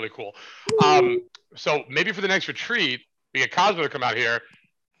think it'd be really cool. So maybe for the next retreat, we get Cosmo to come out here.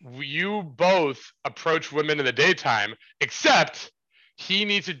 You both approach women in the daytime, except he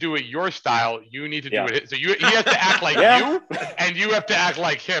needs to do it your style. You need to do it. So he has to act like you, and you have to act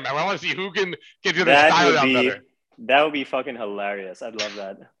like him. And I want to see who can get the other style down better. That would be fucking hilarious. I'd love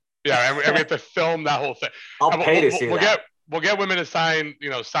that. Yeah, and we have to film that whole thing. I'll pay to see that. We'll get women to sign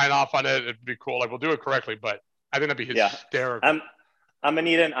off on it. It'd be cool. Like we'll do it correctly, but I think that'd be hysterical. I'm gonna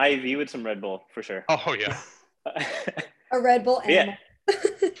need an IV with some Red Bull for sure. Oh yeah. A Red Bull and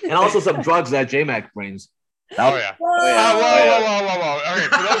and also some drugs that J-Mac brings. Oh yeah. Whoa. Okay,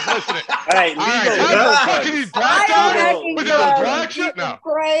 for those listening. All right. Fucking these black guys. Was it the black shit? No.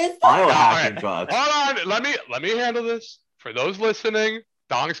 Biohacking drugs. Hold on. Let me handle this. For those listening,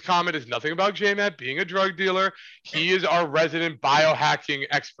 Dong's comment is nothing about J-Mac being a drug dealer. He is our resident biohacking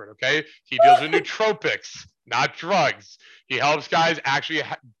expert, okay? He deals with nootropics, not drugs. He helps guys actually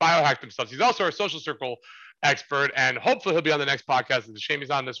biohack themselves. He's also our social circle expert, and hopefully he'll be on the next podcast. It's a shame he's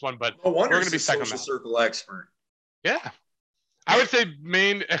on this one, but we're going to be second social circle expert. Yeah. I would say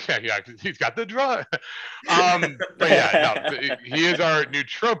he's got the drug. But yeah, no, he is our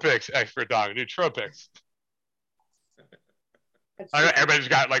nootropics expert, Dong. Nootropics. I know everybody's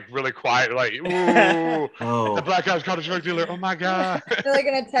got like really quiet, like, ooh, the black guy's called a drug dealer. Oh my god! They're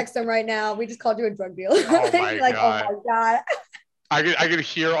gonna text him right now. We just called you a drug dealer. Oh my like, god! Oh my god! I could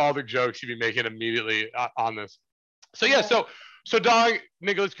hear all the jokes you'd be making immediately on this. So yeah, so Dong,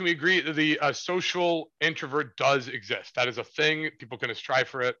 Nicholas, can we agree that the social introvert does exist? That is a thing. People can strive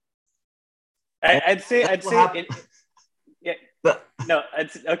for it. I'd say I'd say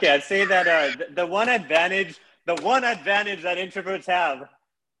that the one advantage that introverts have,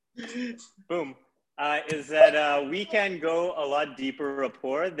 boom, is that we can go a lot deeper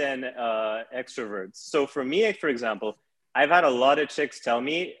rapport than extroverts. So for me, for example, I've had a lot of chicks tell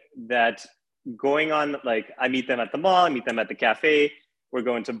me that going on, like, I meet them at the mall, I meet them at the cafe, we're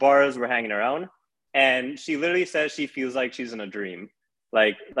going to bars, we're hanging around, and she literally says she feels like she's in a dream.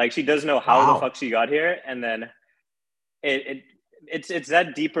 Like she doesn't know how the fuck she got here, and then it's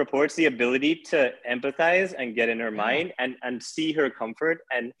that deep rapport. It's the ability to empathize and get in her mind and see her comfort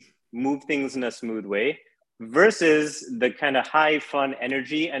and move things in a smooth way versus the kind of high fun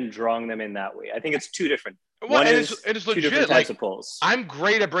energy and drawing them in that way. I think it's two different. Well, it is legit. Two different types of pulls. I'm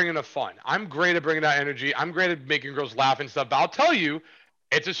great at bringing the fun. I'm great at bringing that energy. I'm great at making girls laugh and stuff. But I'll tell you,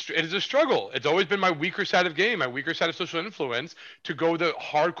 it is a struggle. It's always been my weaker side of game, my weaker side of social influence, to go the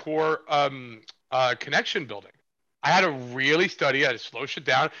hardcore connection building. I had to really study. I had to slow shit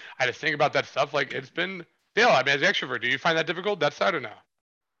down. I had to think about that stuff. Like, it's been, Dale, I mean, as an extrovert, do you find that difficult, that side, or no?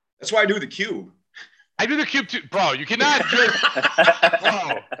 That's why I do the cube. I do the cube too. Bro, you cannot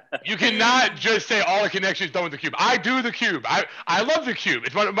just say all the connections done with the cube. I do the cube. I love the cube.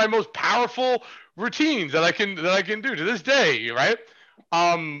 It's one of my most powerful routines that I can do to this day, right?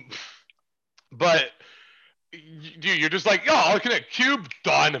 But dude, you're just like, I'll connect. Cube,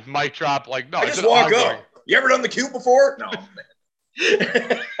 done, mic drop. Like, no, I just walk up. You ever done the cube before? No.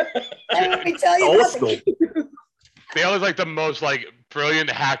 Let me tell you about the cube. Dale is like the most like brilliant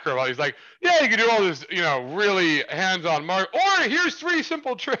hacker. He's like, yeah, you can do all this, really hands-on mark. Or here's 3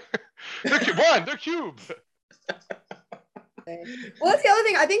 simple tricks. They're cube. Well, that's the other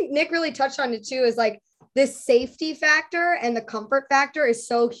thing. I think Nick really touched on it too, is like this safety factor and the comfort factor is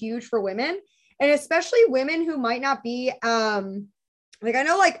so huge for women. And especially women who might not be, like, I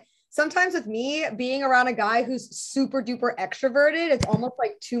know, like, sometimes with me being around a guy who's super duper extroverted, it's almost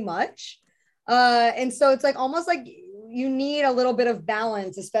like too much. And so it's like almost like you need a little bit of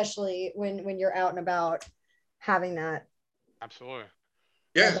balance, especially when you're out and about having that. Absolutely.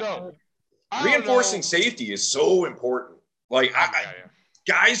 Yeah. So reinforcing safety is so important. Like,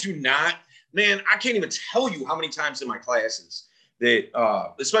 guys do not, man, I can't even tell you how many times in my classes that,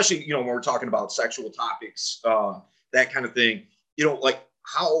 especially, when we're talking about sexual topics, that kind of thing, like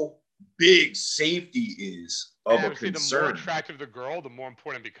how big safety is of a concern. The more attractive the girl, the more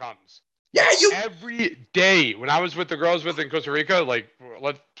important it becomes. Yeah, every day when I was with the girls in Costa Rica,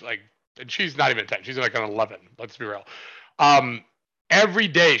 and she's not even 10, she's like an 11. Let's be real. Every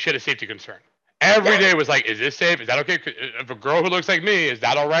day she had a safety concern. Every day was like, is this safe? Is that okay? If a girl who looks like me, is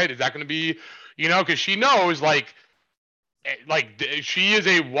that all right? Is that going to be, because she knows like she is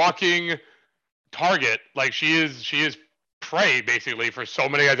a walking target. Like she is prey basically for so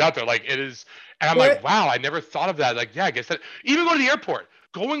many guys out there. Like it is, and I'm like, wow, I never thought of that. Like, yeah, I guess that even go to the airport.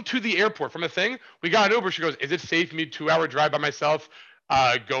 Going to the airport from a thing, we got an Uber. She goes, is it safe for me 2-hour drive by myself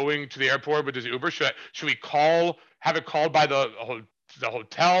going to the airport with this Uber? Should we have it called by the the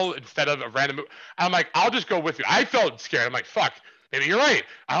hotel instead of a random. I'm like, I'll just go with you. I felt scared. I'm like, fuck, maybe you're right.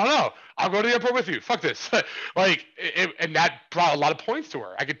 I don't know. I'll go to the airport with you. Fuck this. Like, and that brought a lot of points to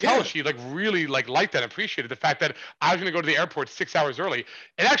her. I could tell she like really like liked that, appreciated the fact that I was gonna go to the airport 6 hours early.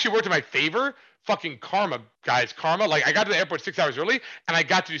 It actually worked in my favor. Fucking karma, guys, karma. Like, I got to the airport 6 hours early, and I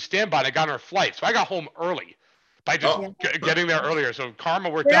got to do standby. And I got on her flight, so I got home early by just getting there earlier. So karma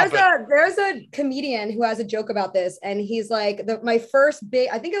worked out. There's a comedian who has a joke about this, and he's like, my first big,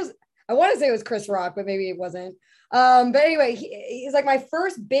 I want to say it was Chris Rock, but maybe it wasn't. But anyway, he's like, my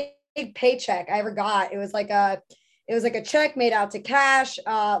first big paycheck I ever got. It was like a check made out to cash.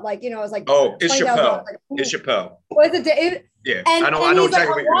 Like, it was like, it's Chappelle. It's Chappelle. Was it? Yeah, and, I know he's exactly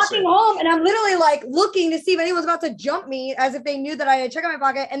like, what you're walking saying. home, and I'm literally like looking to see if anyone's about to jump me, as if they knew that I had a check in my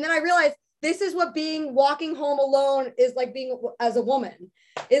pocket. And then I realized this is what walking home alone is like, being as a woman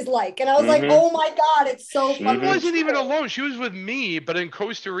is like. And I was like, oh my God, it's so She fucking wasn't even alone. She was with me, but in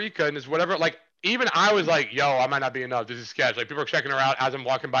Costa Rica and this whatever. Like, even I was like, yo, I might not be enough. This is sketch. Like, people are checking her out as I'm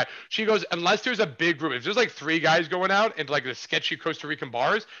walking by. She goes, unless there's a big group, if there's like 3 guys going out into like the sketchy Costa Rican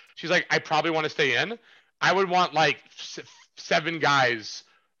bars, she's like, I probably want to stay in. I would want like 7 guys,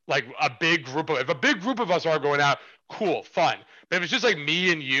 like if a big group of us are going out, cool, fun. But if it's just like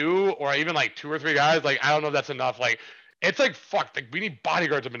me and you, or even like 2 or 3 guys, like, I don't know if that's enough. Like, it's like, fuck, like, we need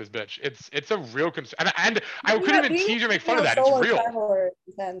bodyguards up in this bitch. It's a real concern. And I couldn't even tease or make fun of that. It's real.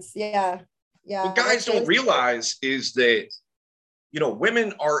 Yeah. What guys don't realize is that,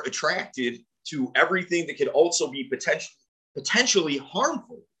 women are attracted to everything that could also be potentially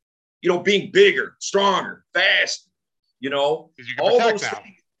harmful. Being bigger, stronger, faster, all those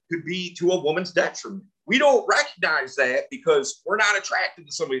things could be to a woman's detriment. We don't recognize that because we're not attracted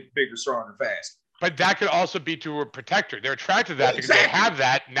to somebody bigger, stronger, faster. But that could also be to protect her. They're attracted to that because they have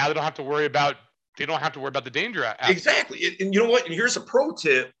that. Now they don't have to worry about the danger. Exactly. And you know what? And here's a pro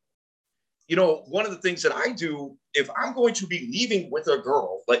tip. One of the things that I do, if I'm going to be leaving with a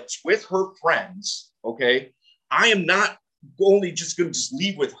girl, like with her friends, okay, I am not only just going to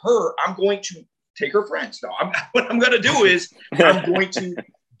leave with her. I'm going to take her friends. No, what I'm going to do is I'm going to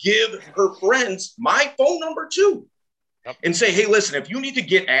give her friends my phone number too. Yep. And say, hey, listen, if you need to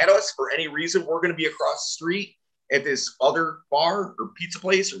get at us for any reason, we're going to be across the street at this other bar or pizza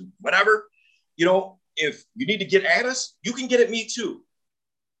place or whatever. If you need to get at us, you can get at me too.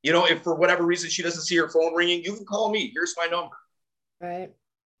 If for whatever reason she doesn't see her phone ringing, you can call me. Here's my number. Right.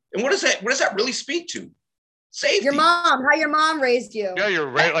 And what does that really speak to? Safety. Your mom, how your mom raised you. Yeah, you're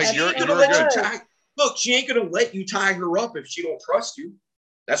right. Like, you're good. Look, she ain't gonna let you tie her up if she don't trust you.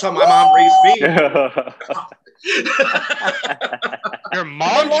 That's how my mom raised me. Your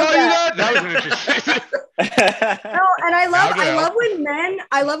mom taught you that? That was interesting. No, and I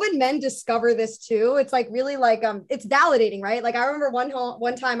love when men discover this too. It's like really like it's validating, right? Like, I remember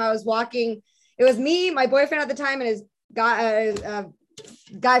one time I was walking. It was me, my boyfriend at the time, and his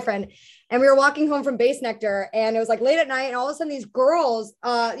guy friend, and we were walking home from Base Nectar, and it was like late at night, and all of a sudden these girls,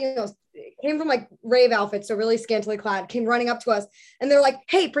 came from like rave outfits, so really scantily clad, came running up to us, and they're like,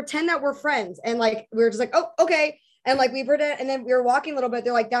 hey, pretend that we're friends. And like, we were just like, oh, okay. And like, we pretend, and then we were walking a little bit.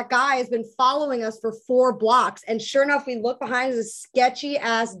 They're like, that guy has been following us for 4 blocks. And sure enough, we look behind, is a sketchy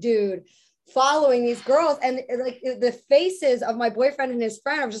ass dude following these girls. And like, the faces of my boyfriend and his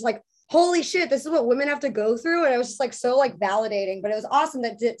friend, I'm just like, holy shit, this is what women have to go through. And it was just like, so like validating, but it was awesome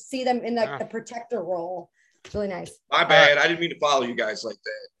to see them in the protector role. It's really nice. My bad. I didn't mean to follow you guys like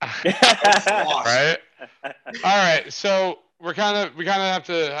that. Right. All right. So we kind of have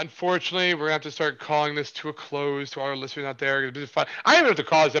to, unfortunately, we're gonna have to start calling this to a close to all our listeners out there. It's been fun. I don't even have to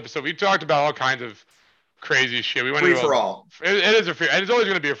call this episode. We talked about all kinds of crazy shit. We went free for all. It is a free. It's always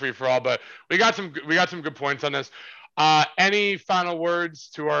gonna be a free for all. But we got some good points on this. Any final words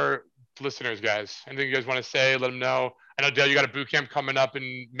to our listeners, guys? Anything you guys want to say? Let them know. I know, Dale, you got a boot camp coming up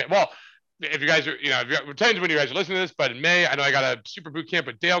in May. Well, if you guys are, it depends when you guys are listening to this, but in May, I know I got a super boot camp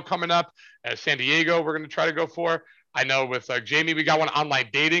with Dale coming up. San Diego, we're going to try to go for. I know with Jamie, we got one online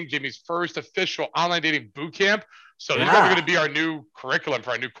dating. Jamie's first official online dating boot camp. So this is probably going to be our new curriculum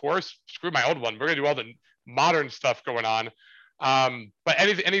for our new course. Screw my old one. We're going to do all the modern stuff going on. But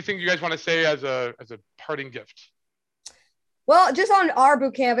anything you guys want to say as a parting gift? Well, just on our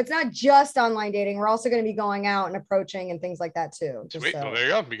boot camp, it's not just online dating. We're also going to be going out and approaching and things like that too. Sweet. Well, there you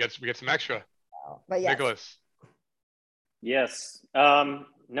go. We get some extra. But yes. Nicholas. Yes.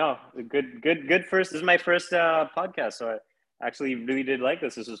 No. Good first. This is my first podcast, so I actually really did like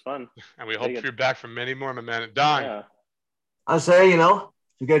this. This was fun. And we hope you're back for many more, my man. Don. I say,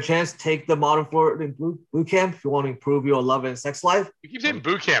 you get a chance, take the Modern Flirting boot camp if you want to improve your love and sex life. You keep saying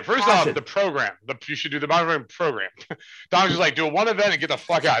boot camp. First Passion. off, the program. You should do the Modern Flirting program. Don's just like, do one event and get the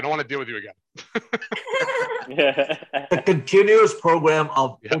fuck out. I don't want to deal with you again. The continuous program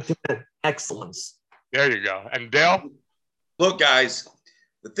of ultimate excellence. There you go. And Dale? Look, guys,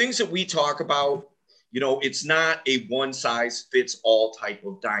 the things that we talk about, it's not a one size fits all type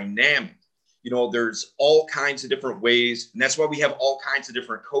of dynamic. There's all kinds of different ways. And that's why we have all kinds of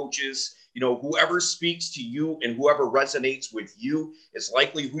different coaches. Whoever speaks to you and whoever resonates with you is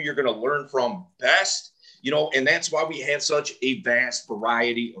likely who you're going to learn from best. And that's why we have such a vast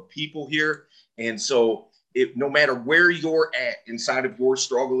variety of people here. And so no matter where you're at inside of your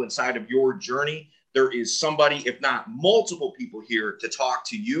struggle, inside of your journey, there is somebody, if not multiple people here to talk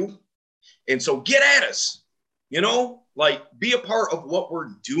to you. And so get at us, be a part of what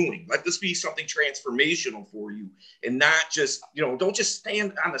we're doing. Let this be something transformational for you and not just, don't just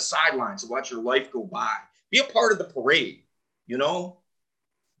stand on the sidelines and watch your life go by. Be a part of the parade, Love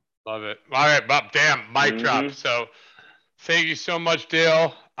it. All right, Bob, damn, mic drop. So thank you so much,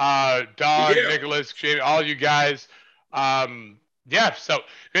 Dale, Don, Nicholas, Jamie, all you guys. So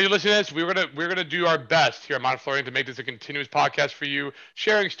if you're listening to this, we're gonna do our best here at Modern Flirting to make this a continuous podcast for you,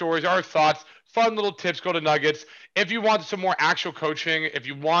 sharing stories, our thoughts, fun little tips, golden nuggets. If you want some more actual coaching, if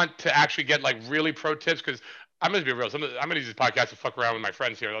you want to actually get like really pro tips, because I'm gonna be real, I'm gonna use this podcast to fuck around with my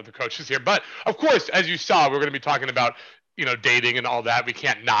friends here, the coaches here. But of course, as you saw, we're gonna be talking about dating and all that. We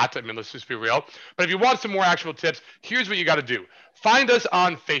can't not. I mean, let's just be real. But if you want some more actual tips, here's what you got to do: find us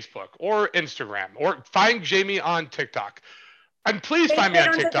on Facebook or Instagram, or find Jamie on TikTok. And please find me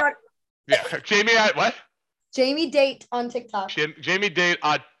on TikTok. Yeah, Jamie at what? Jamie Date on TikTok. Jamie Date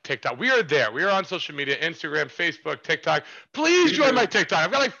on TikTok. We are there. We are on social media: Instagram, Facebook, TikTok. Please join my TikTok.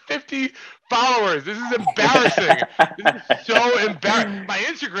 I've got like 50 followers. This is embarrassing. This is so embarrassing. My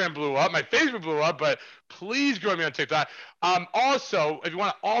Instagram blew up. My Facebook blew up. But please join me on TikTok. Also, if you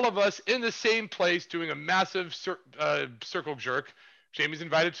want all of us in the same place doing a massive circle jerk, Jamie's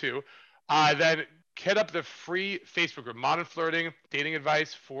invited too. Then hit up the free Facebook group, Modern Flirting, Dating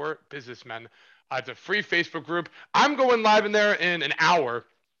Advice for Businessmen. It's a free Facebook group. I'm going live in there in an hour,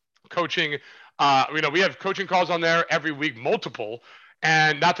 coaching. We have coaching calls on there every week, multiple,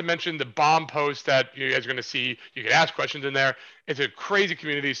 and not to mention the bomb post that you guys are going to see. You can ask questions in there. It's a crazy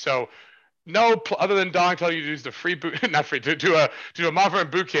community. So, other than Don telling you to use the free to do a Modern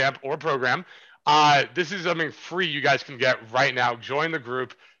Flirting boot camp or program. This is something free you guys can get right now. Join the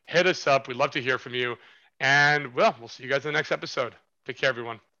group. Hit us up. We'd love to hear from you. And, we'll see you guys in the next episode. Take care,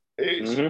 everyone. Peace.